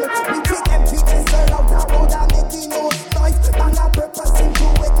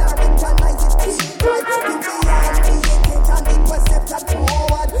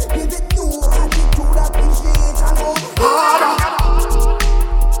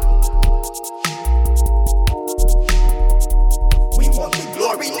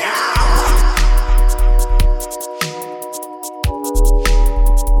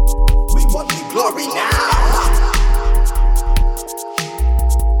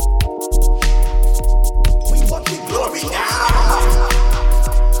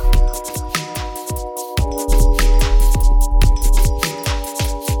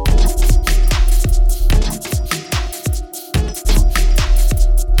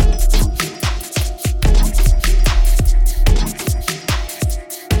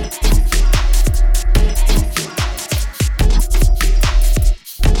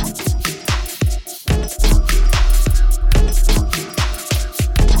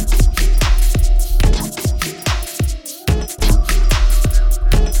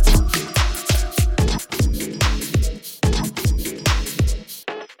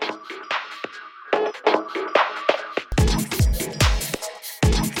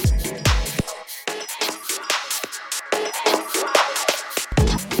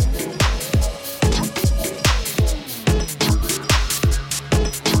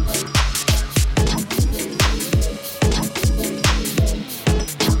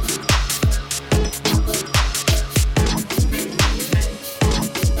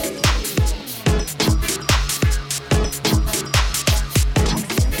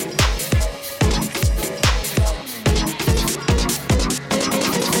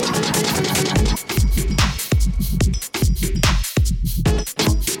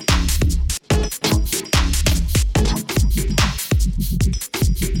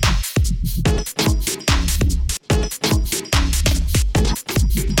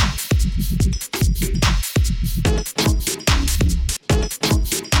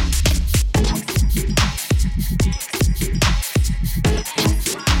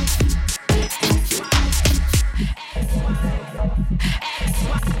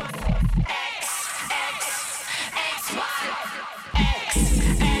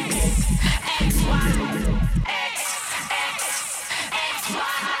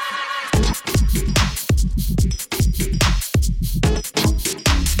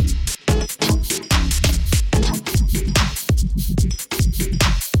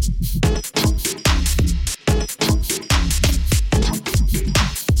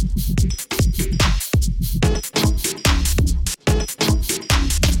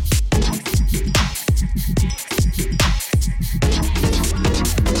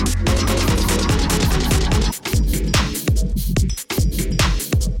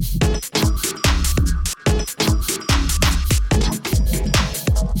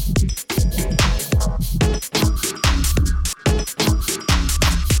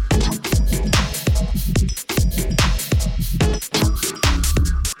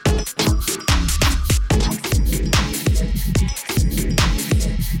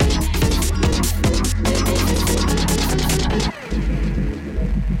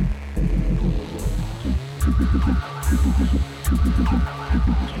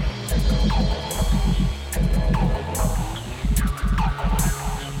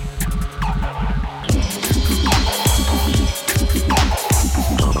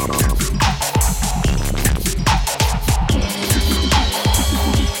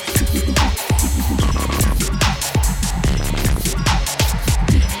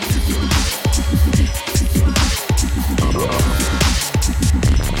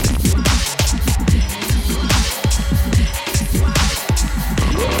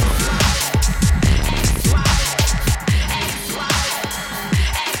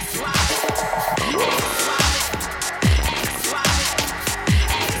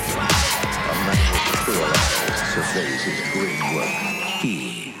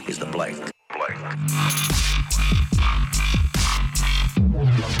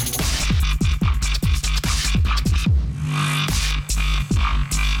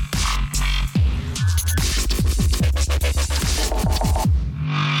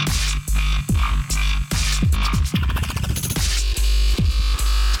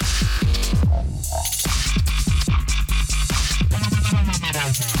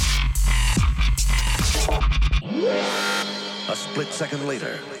 split second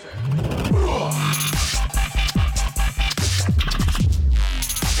later.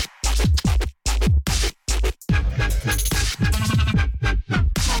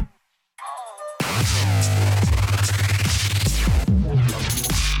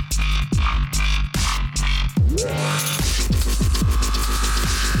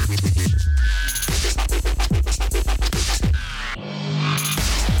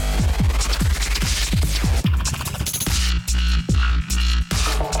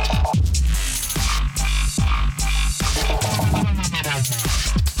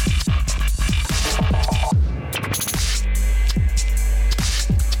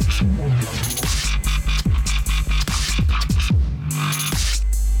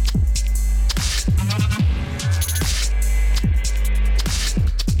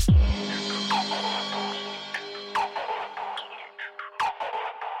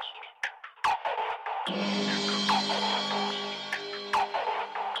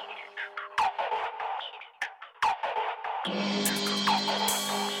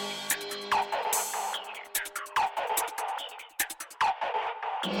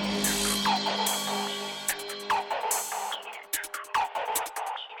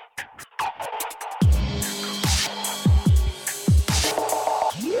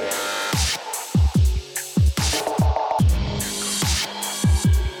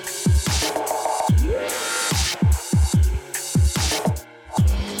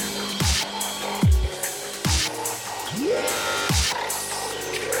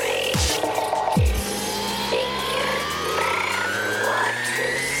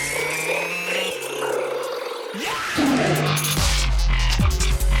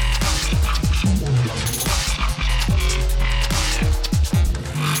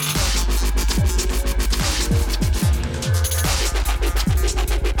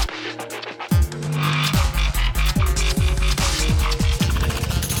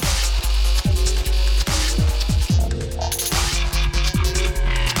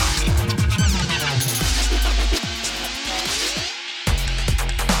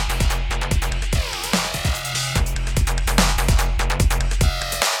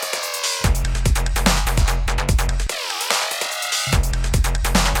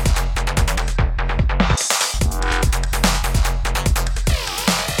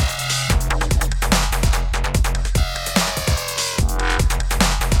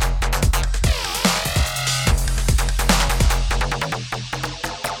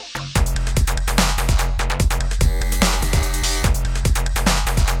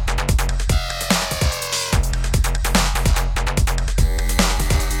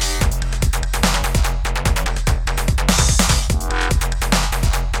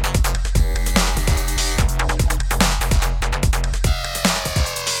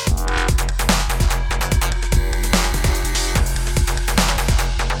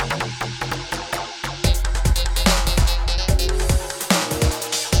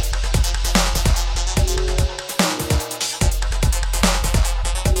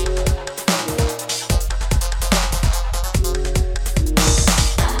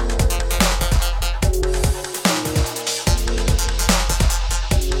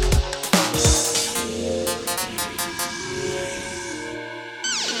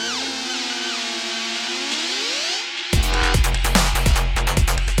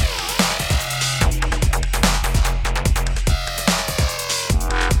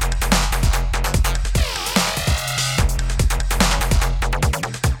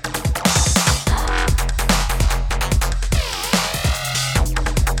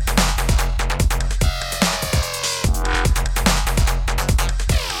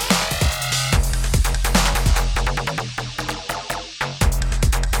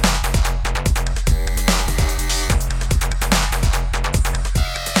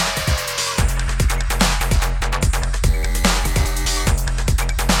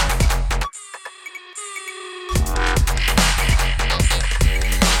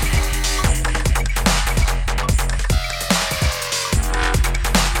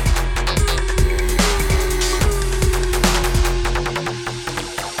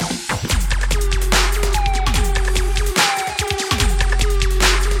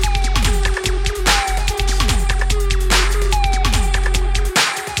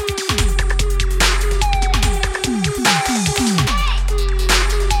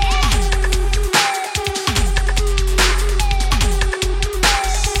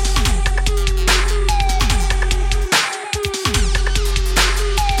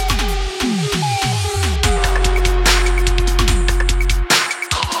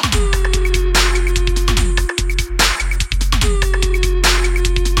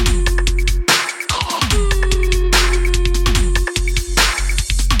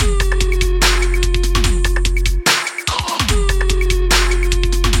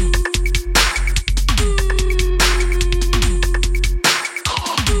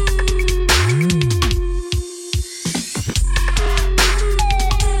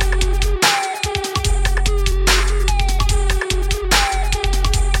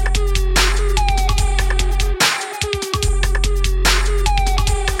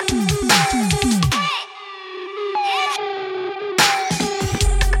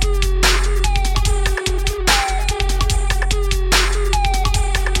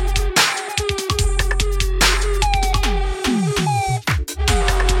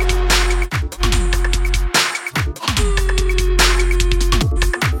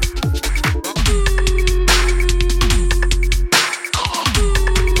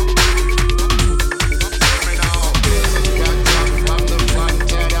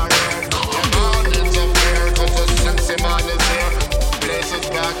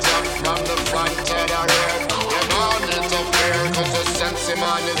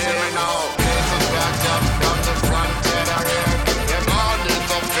 man is here now. Places backed up from the front to the rear. Your man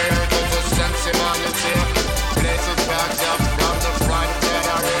needs a fear, cause the sensei man is here. Places backed up from the front to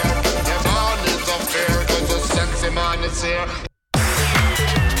the rear. Your man needs a fear, cause the sensei man is here.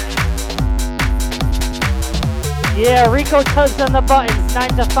 Yeah, Rico tugs on the buttons, 9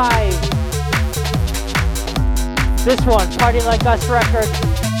 to 5. This one, Party Like Us record.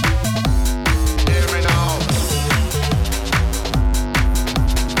 Hear me now.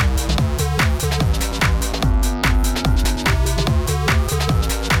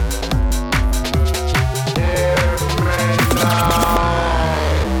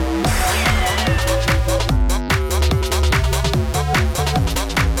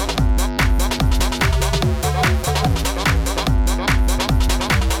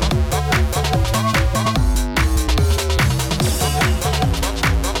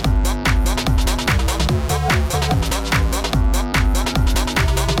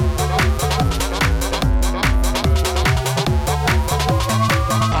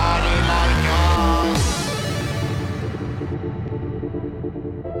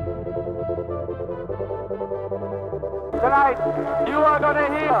 Tonight, you are going to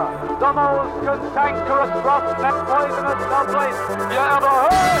hear the most cantankerous, rough, and poisonous dumpling you ever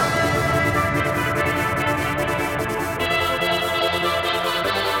heard.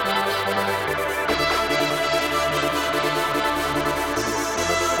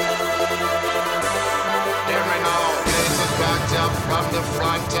 Hear me now, places backed up from the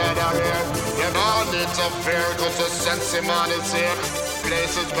front to the rear. You don't need to fear, cause the sensei man is here.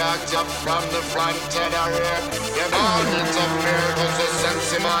 Places backed up from the front to the rear. You don't need to fear, cause the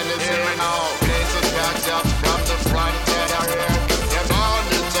sensei man is here now. Places backed up from the front to the rear. You don't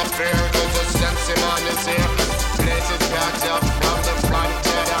need to fear, cause the sensei man is here. Places backed up from the front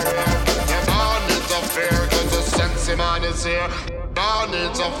to the rear. You don't need to fear, cause the sensei man is here. Don't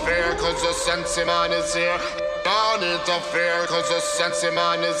need to fear, cause the sensei man is here. Don't need to fear, cause the sensei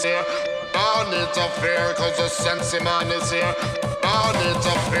man is here. Don't need to fear, cause the sensei man is here. Don't need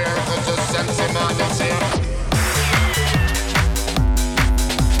to fear, cause the sensei man is here.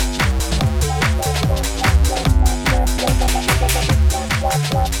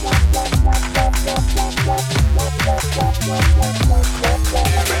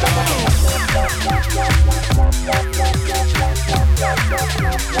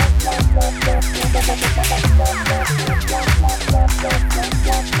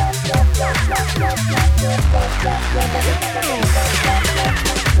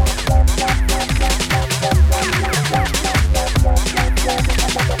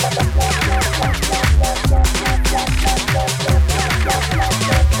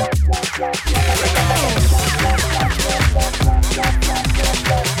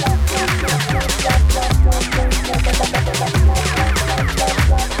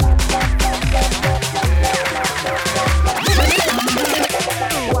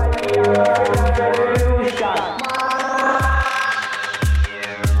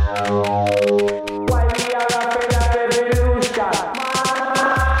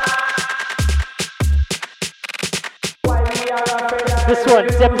 This one,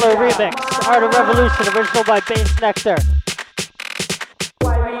 Diplo remix, Art of Revolution, original by Bass Nectar.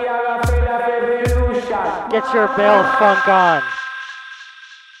 Get your bail funk on.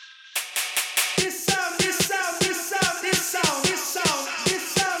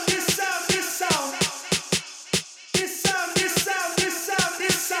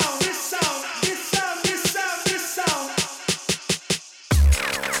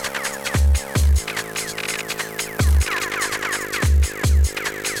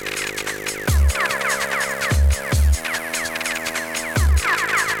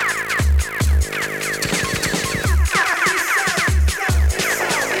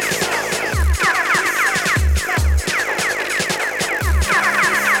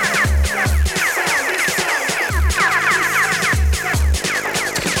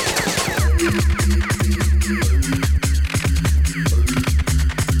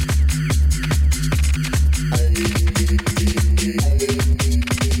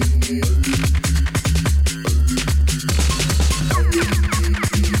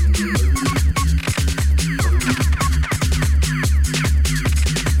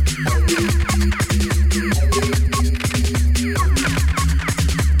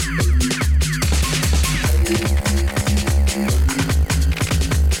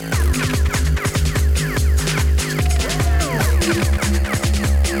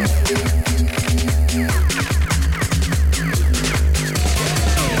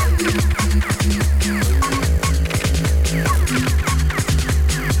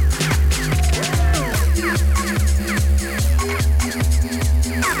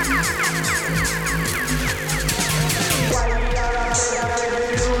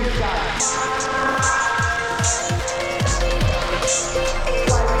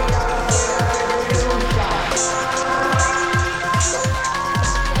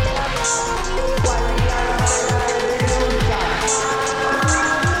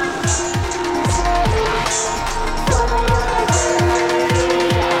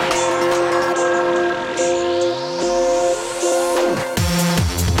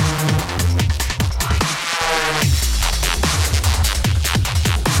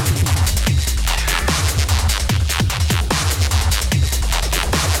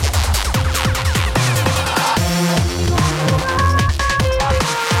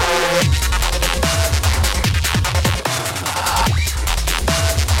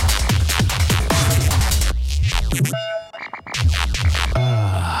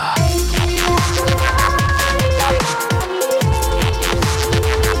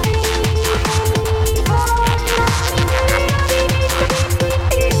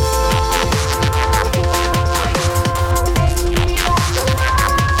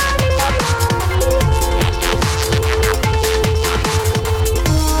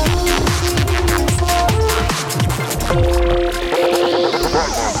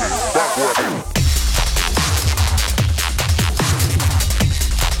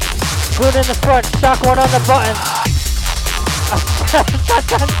 Good in the front, shock one on the button.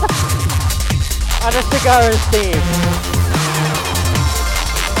 On the Cigars theme.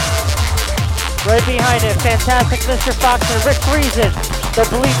 Right behind it, Fantastic Mr. Fox and Rick Reason, The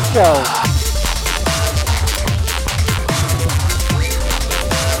Bleach Show.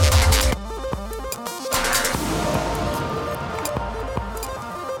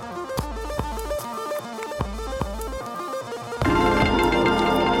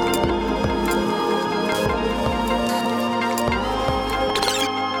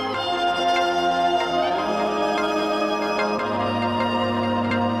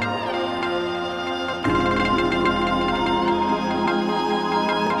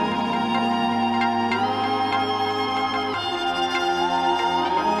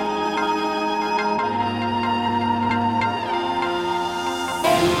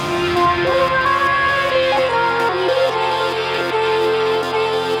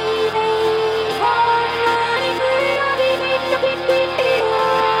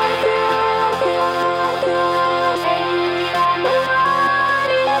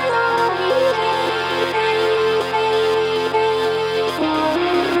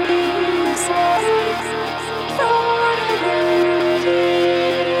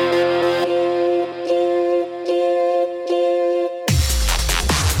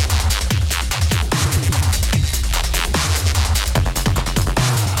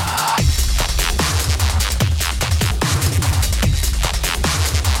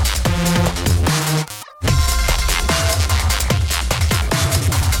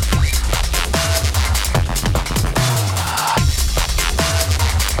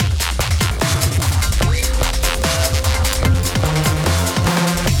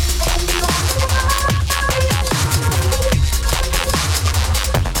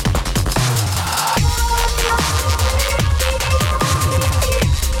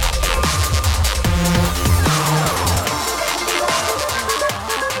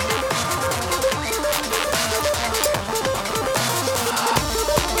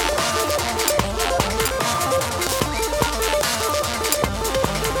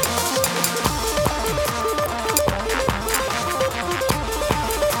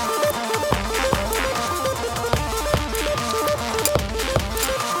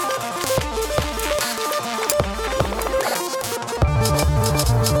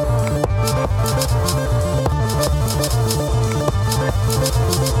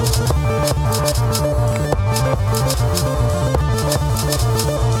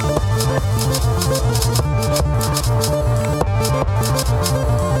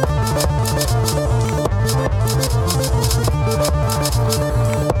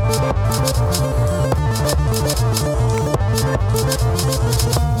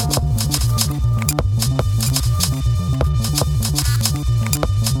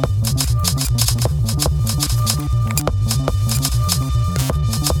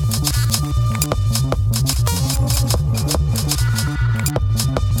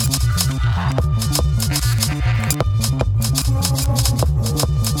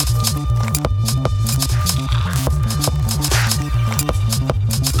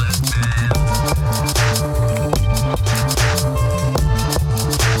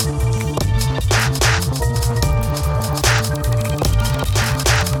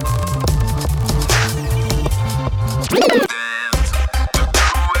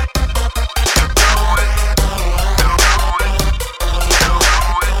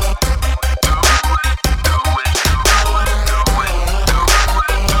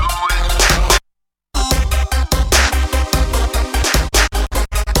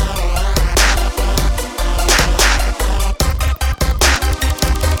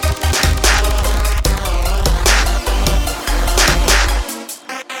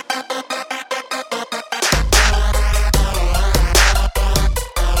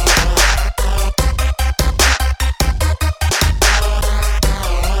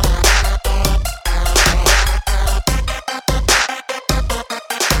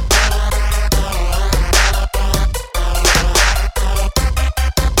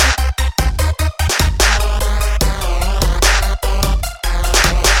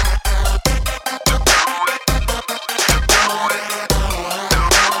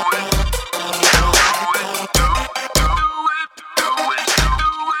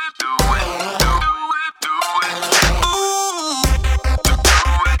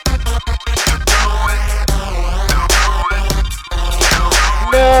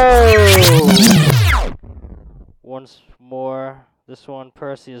 once more. This one,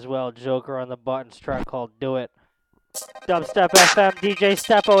 Percy as well. Joker on the buttons. Track called Do It. Dubstep FM, DJ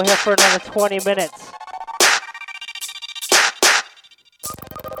Steppo here for another 20 minutes.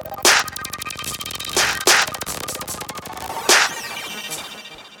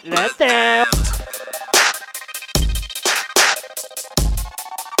 Let down.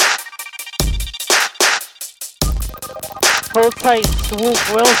 Hold tight,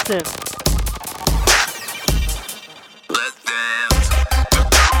 Swoop Wilson.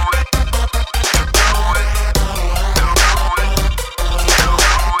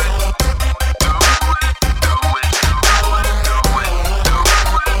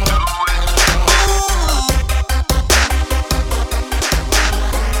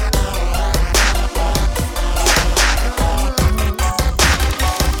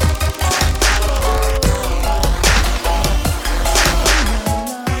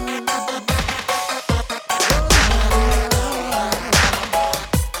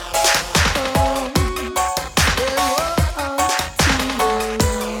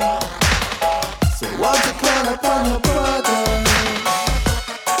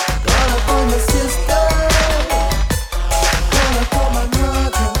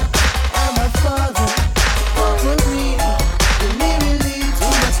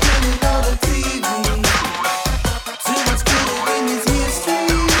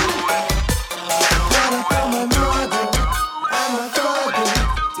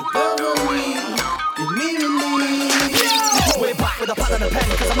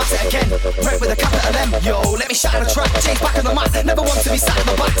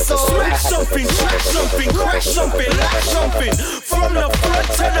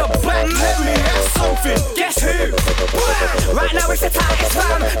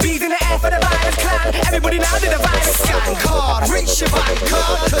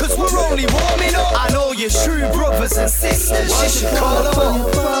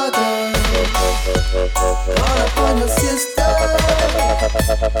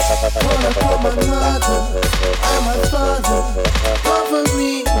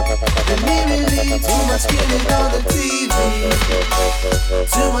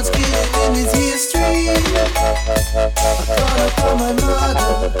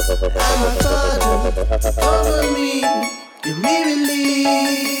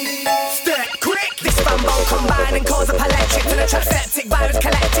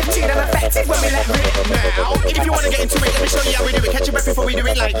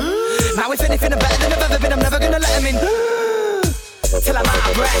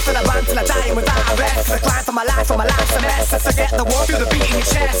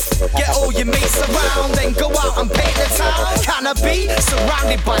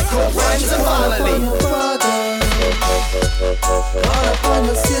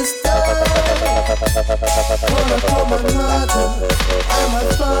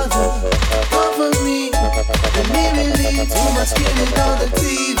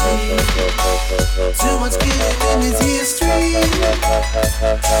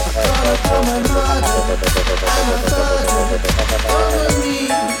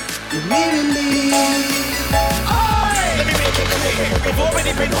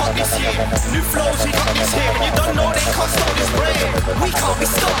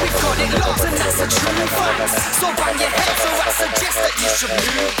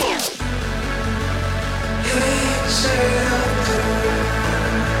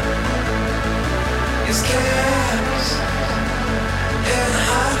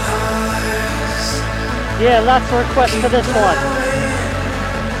 Yeah, lots of requests for this one.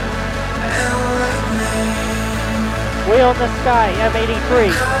 Way on the Sky, M83.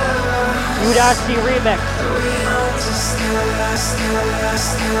 Udachi remix.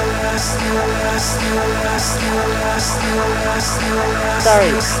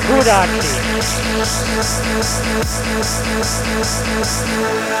 Sorry, Udachi.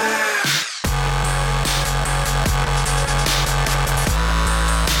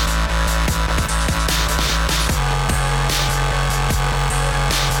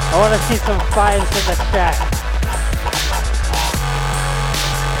 I want to see some fives in the chat.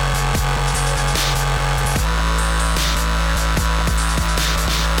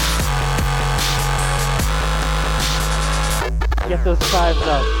 Get those fives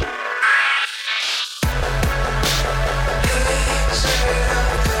up.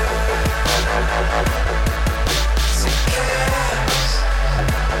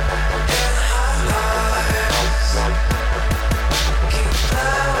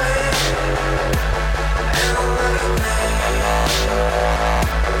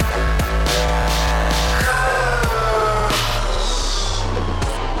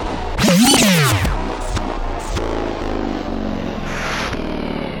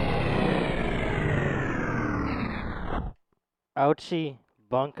 Ouchie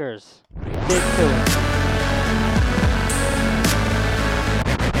bunkers. Dig to it.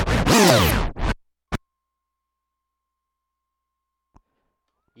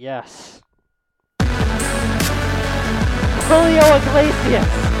 Yes. Julio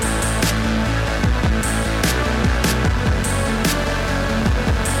Iglesias.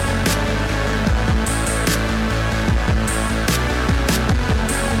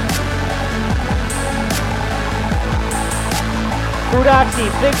 Budachi,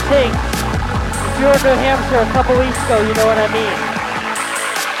 Big Ting. If you were in New Hampshire a couple weeks ago, you know what I mean.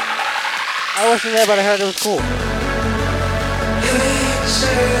 I wasn't there, but I heard it was cool.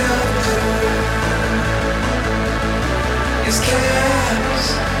 His caps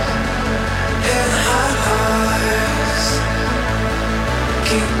and hot hearts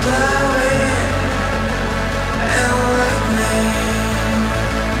keep blowing and lightning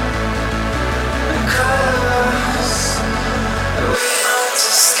across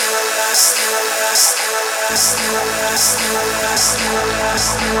the sky.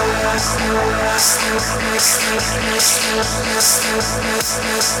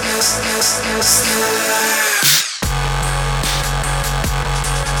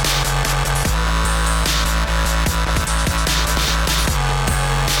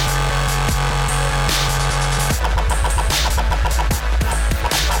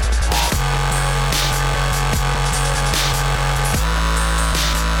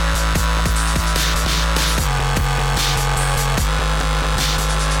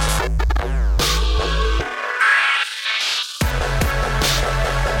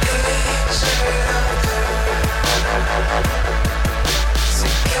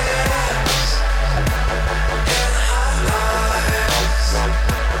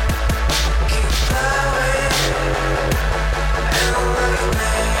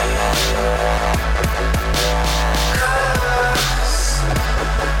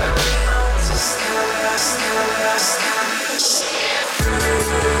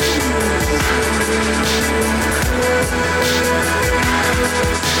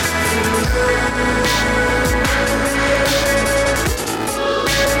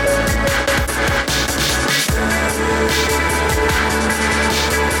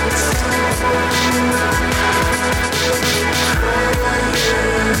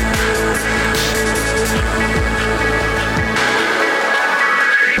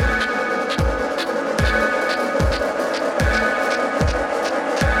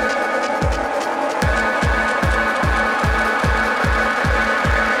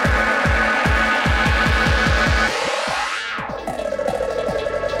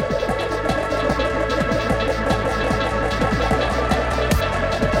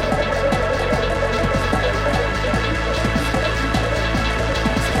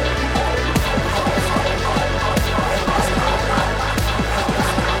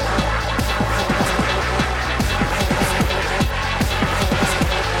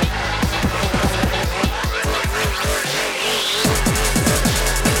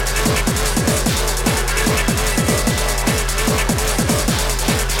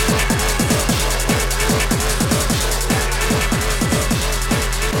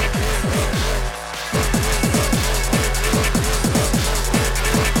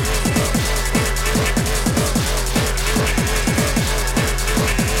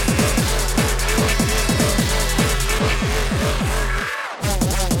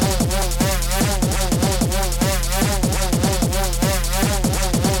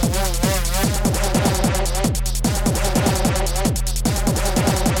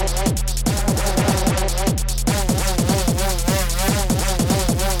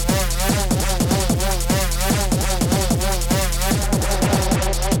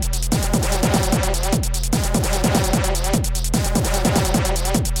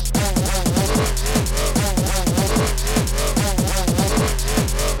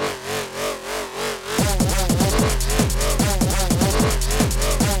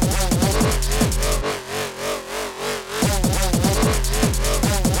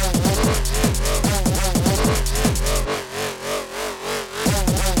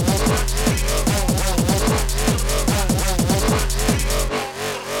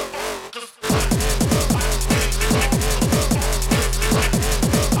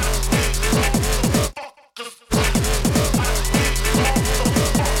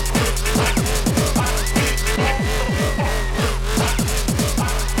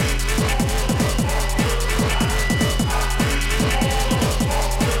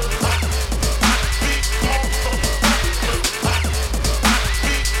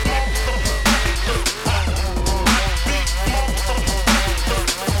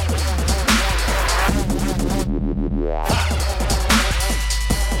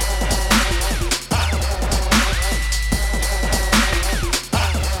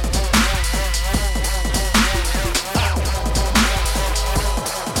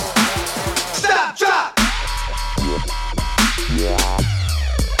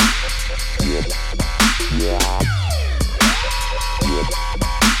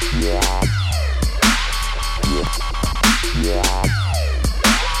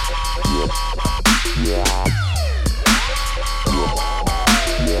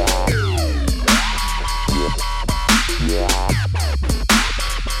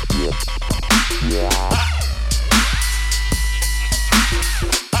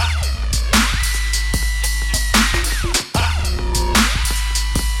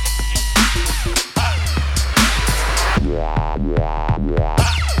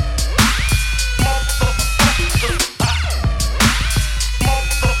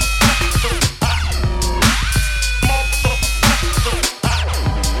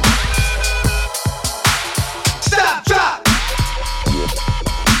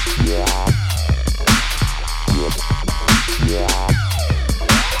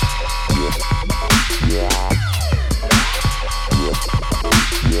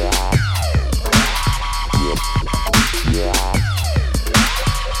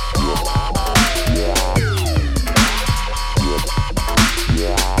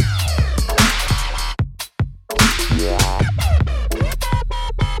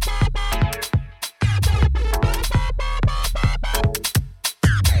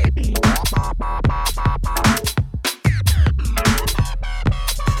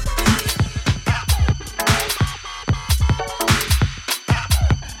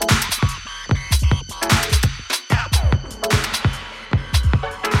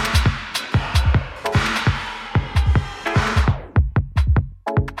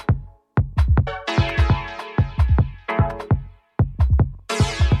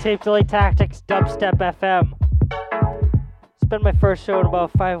 Tape Delay Tactics, Dubstep FM. It's been my first show in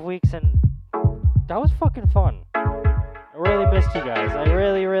about 5 weeks, and that was fucking fun. I really missed you guys. I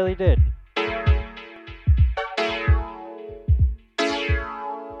really, really did.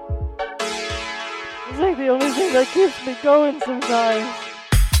 It's like the only thing that keeps me going sometimes.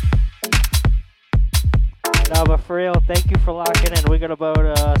 No, but for real, thank you for locking in. We got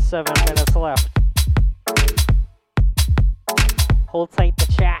about 7 minutes left. Hold tight the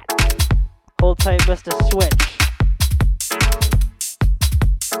chat. Hold tight Mr. Switch.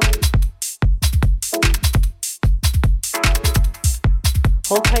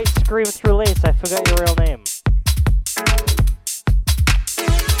 Hold tight Scream Through Lace. I forgot your real name.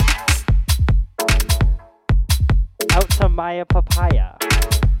 Out to Maya Papaya.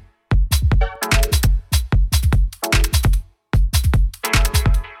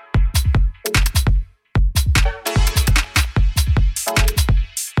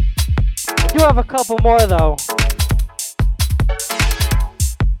 I do have a couple more though.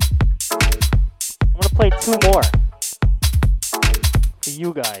 I'm gonna play 2 more for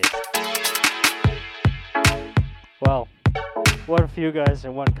you guys. Well, one for you guys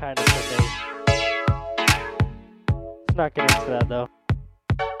and one kind of for me. Let's not get into that though.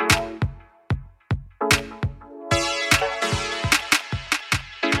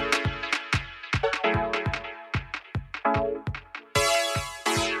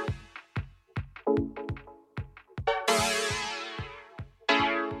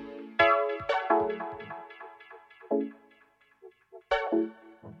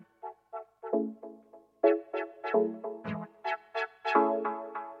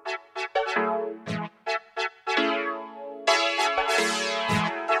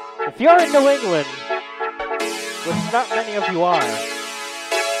 If you're in New England, which not many of you are,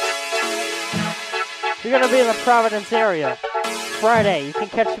 you're gonna be in the Providence area. Friday, you can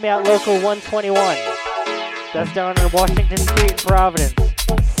catch me at Local 121. That's down in Washington Street in Providence.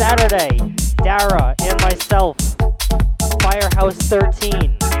 Saturday, Dara and myself, Firehouse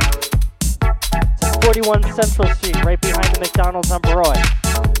 13. It's 41 Central Street, right behind the McDonald's on Broad.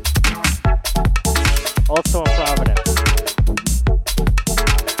 Also in Providence.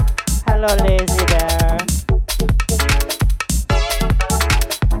 Hello, Lazy Bear.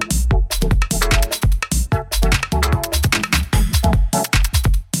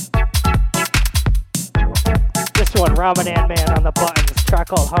 This one, Ramadan Man on the buttons. Track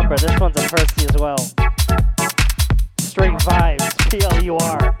called Humber. This one's a Percy as well. Straight vibes.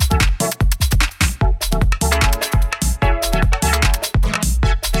 PLUR.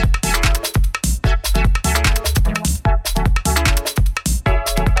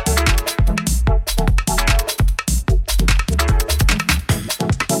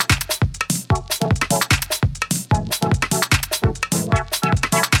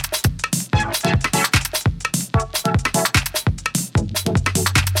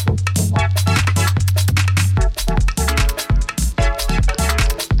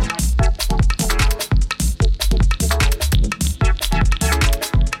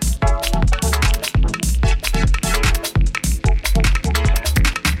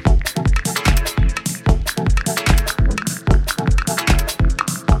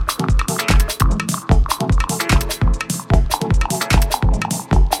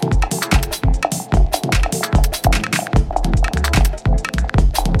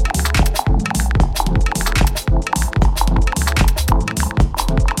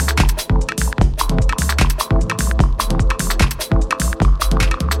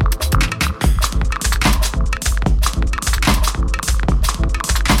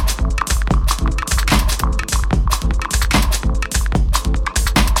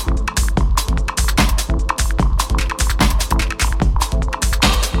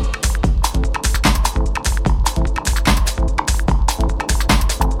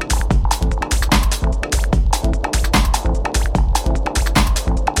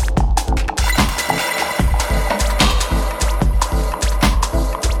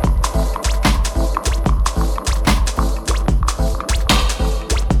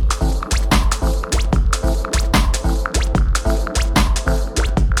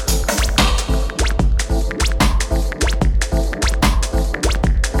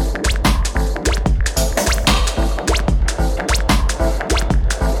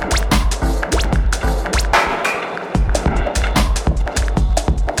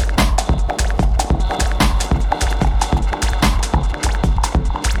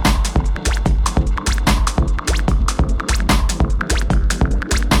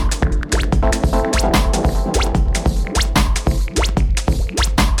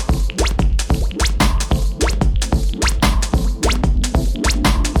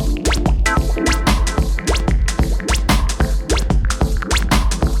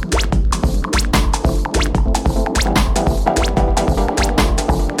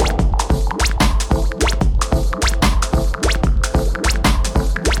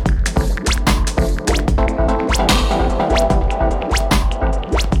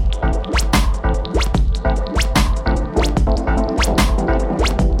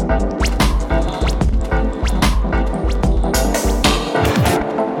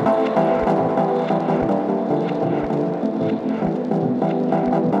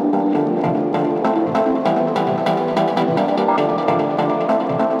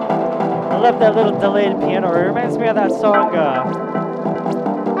 love that little delayed piano. It reminds me of that song,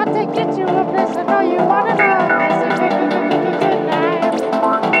 I'll take you to a place I know you wanna go.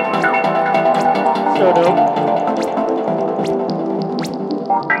 So dope.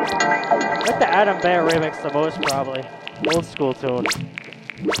 I like the Adam Bear remix the most, probably. Old school tune.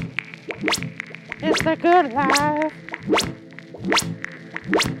 It's a good life.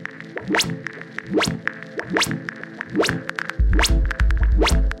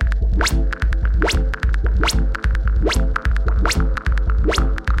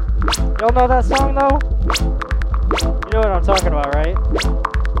 Y'all know that song though? You know what I'm talking about, right?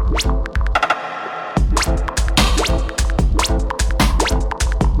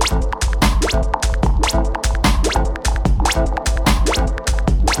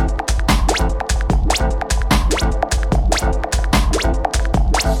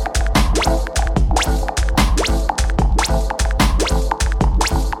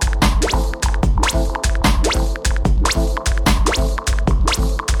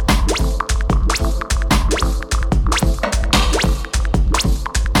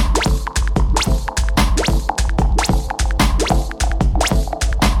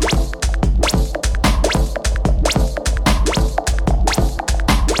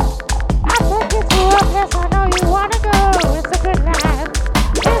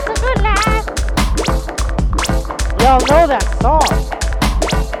 Y'all know that song.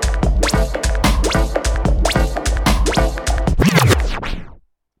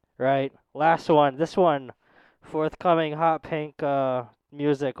 Right, last one. This one, forthcoming Hot Pink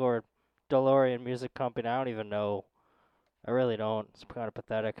Music or DeLorean Music Company. I don't even know. I really don't. It's kind of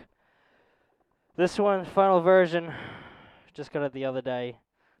pathetic. This one, final version. Just got it the other day.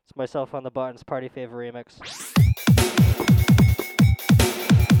 It's Myself on the Buttons Party Favor remix.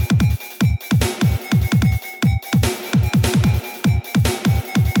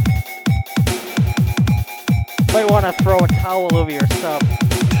 Might want to throw a towel over your sub.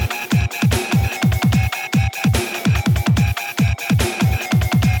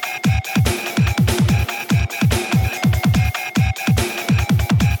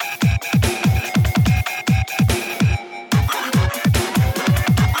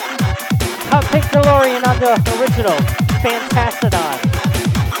 Hot Pink DeLorean on the original Fantastodon.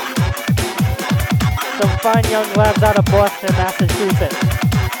 Some fine young lads out of Boston, Massachusetts.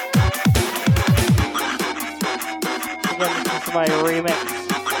 Again, this is my remix.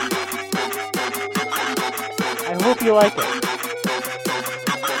 I hope you like it.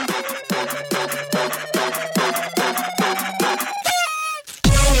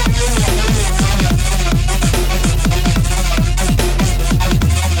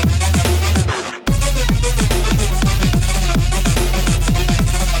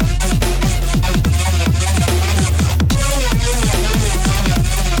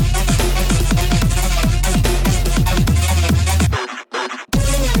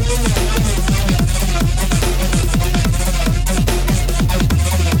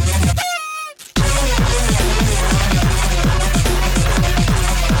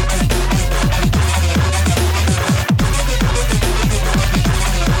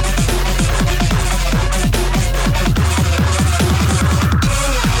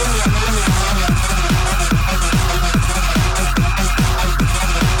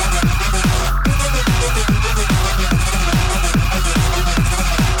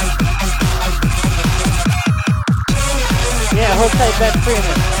 Ben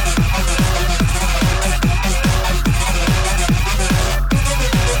Freeman.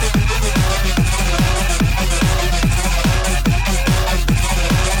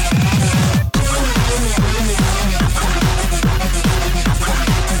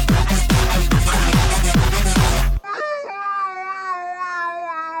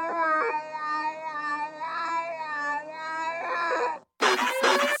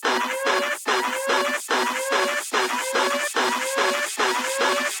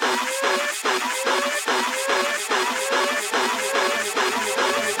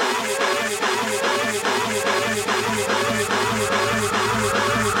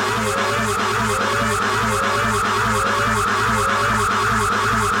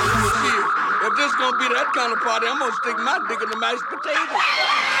 I'm gonna stick my dick in the mashed potatoes.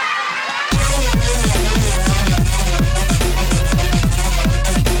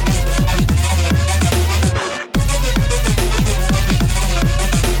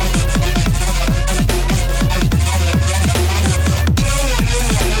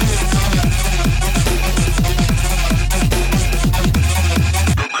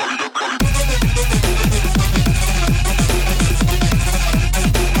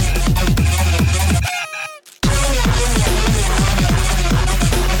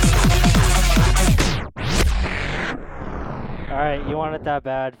 Alright, you want it that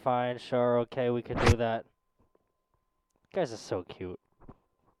bad? Fine, sure, okay, we can do that. You guys are so cute.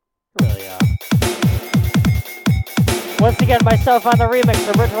 You really are. Once again, myself on the remix,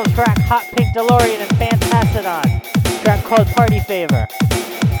 original track, Hot Pink DeLorean and Fantasidon. Track called Party Favor.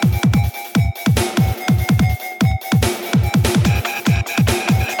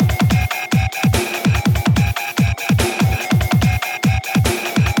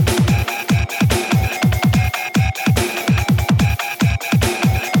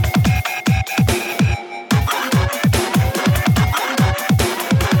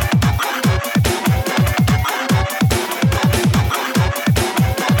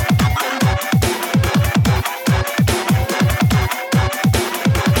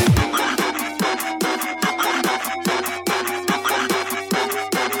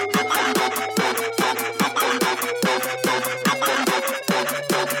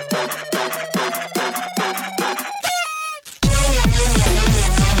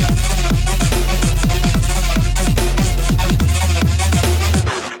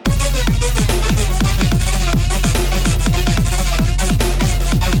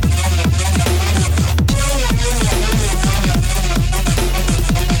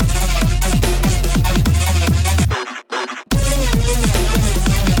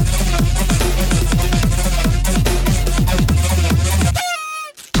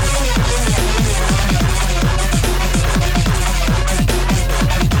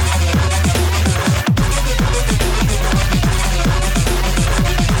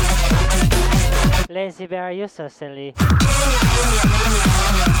 Lazy Bear, you're so silly.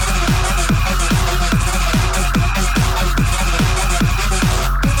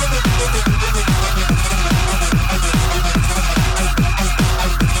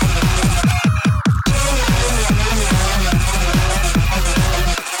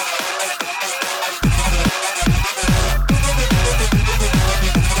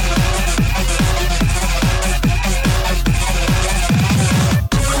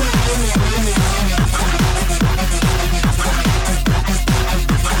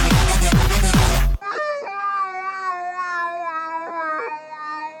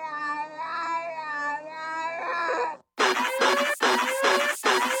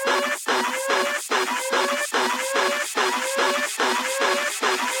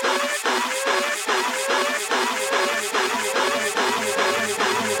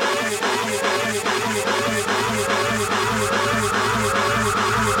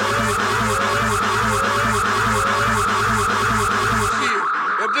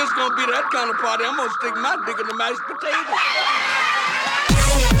 Party, I'm gonna stick my dick in the mashed potatoes.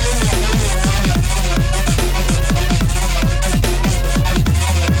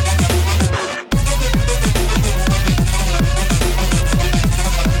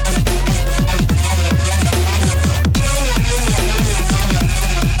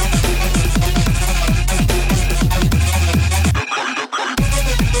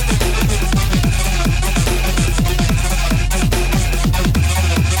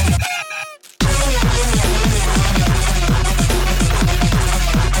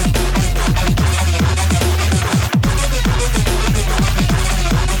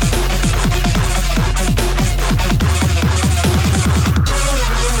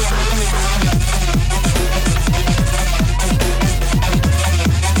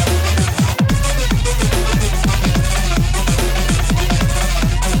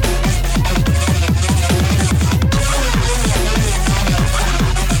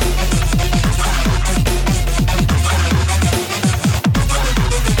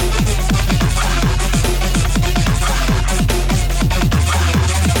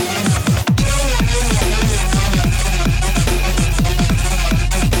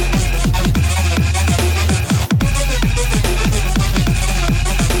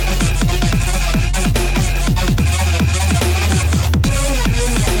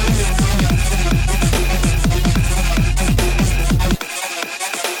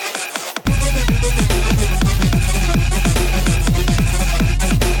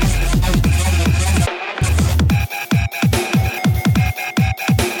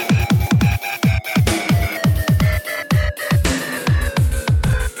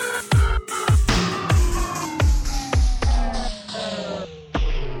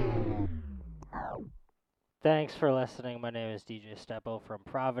 Thanks for listening. My name is DJ Steppo from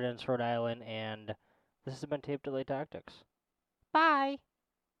Providence, Rhode Island, and this has been Tape Delay Tactics. Bye!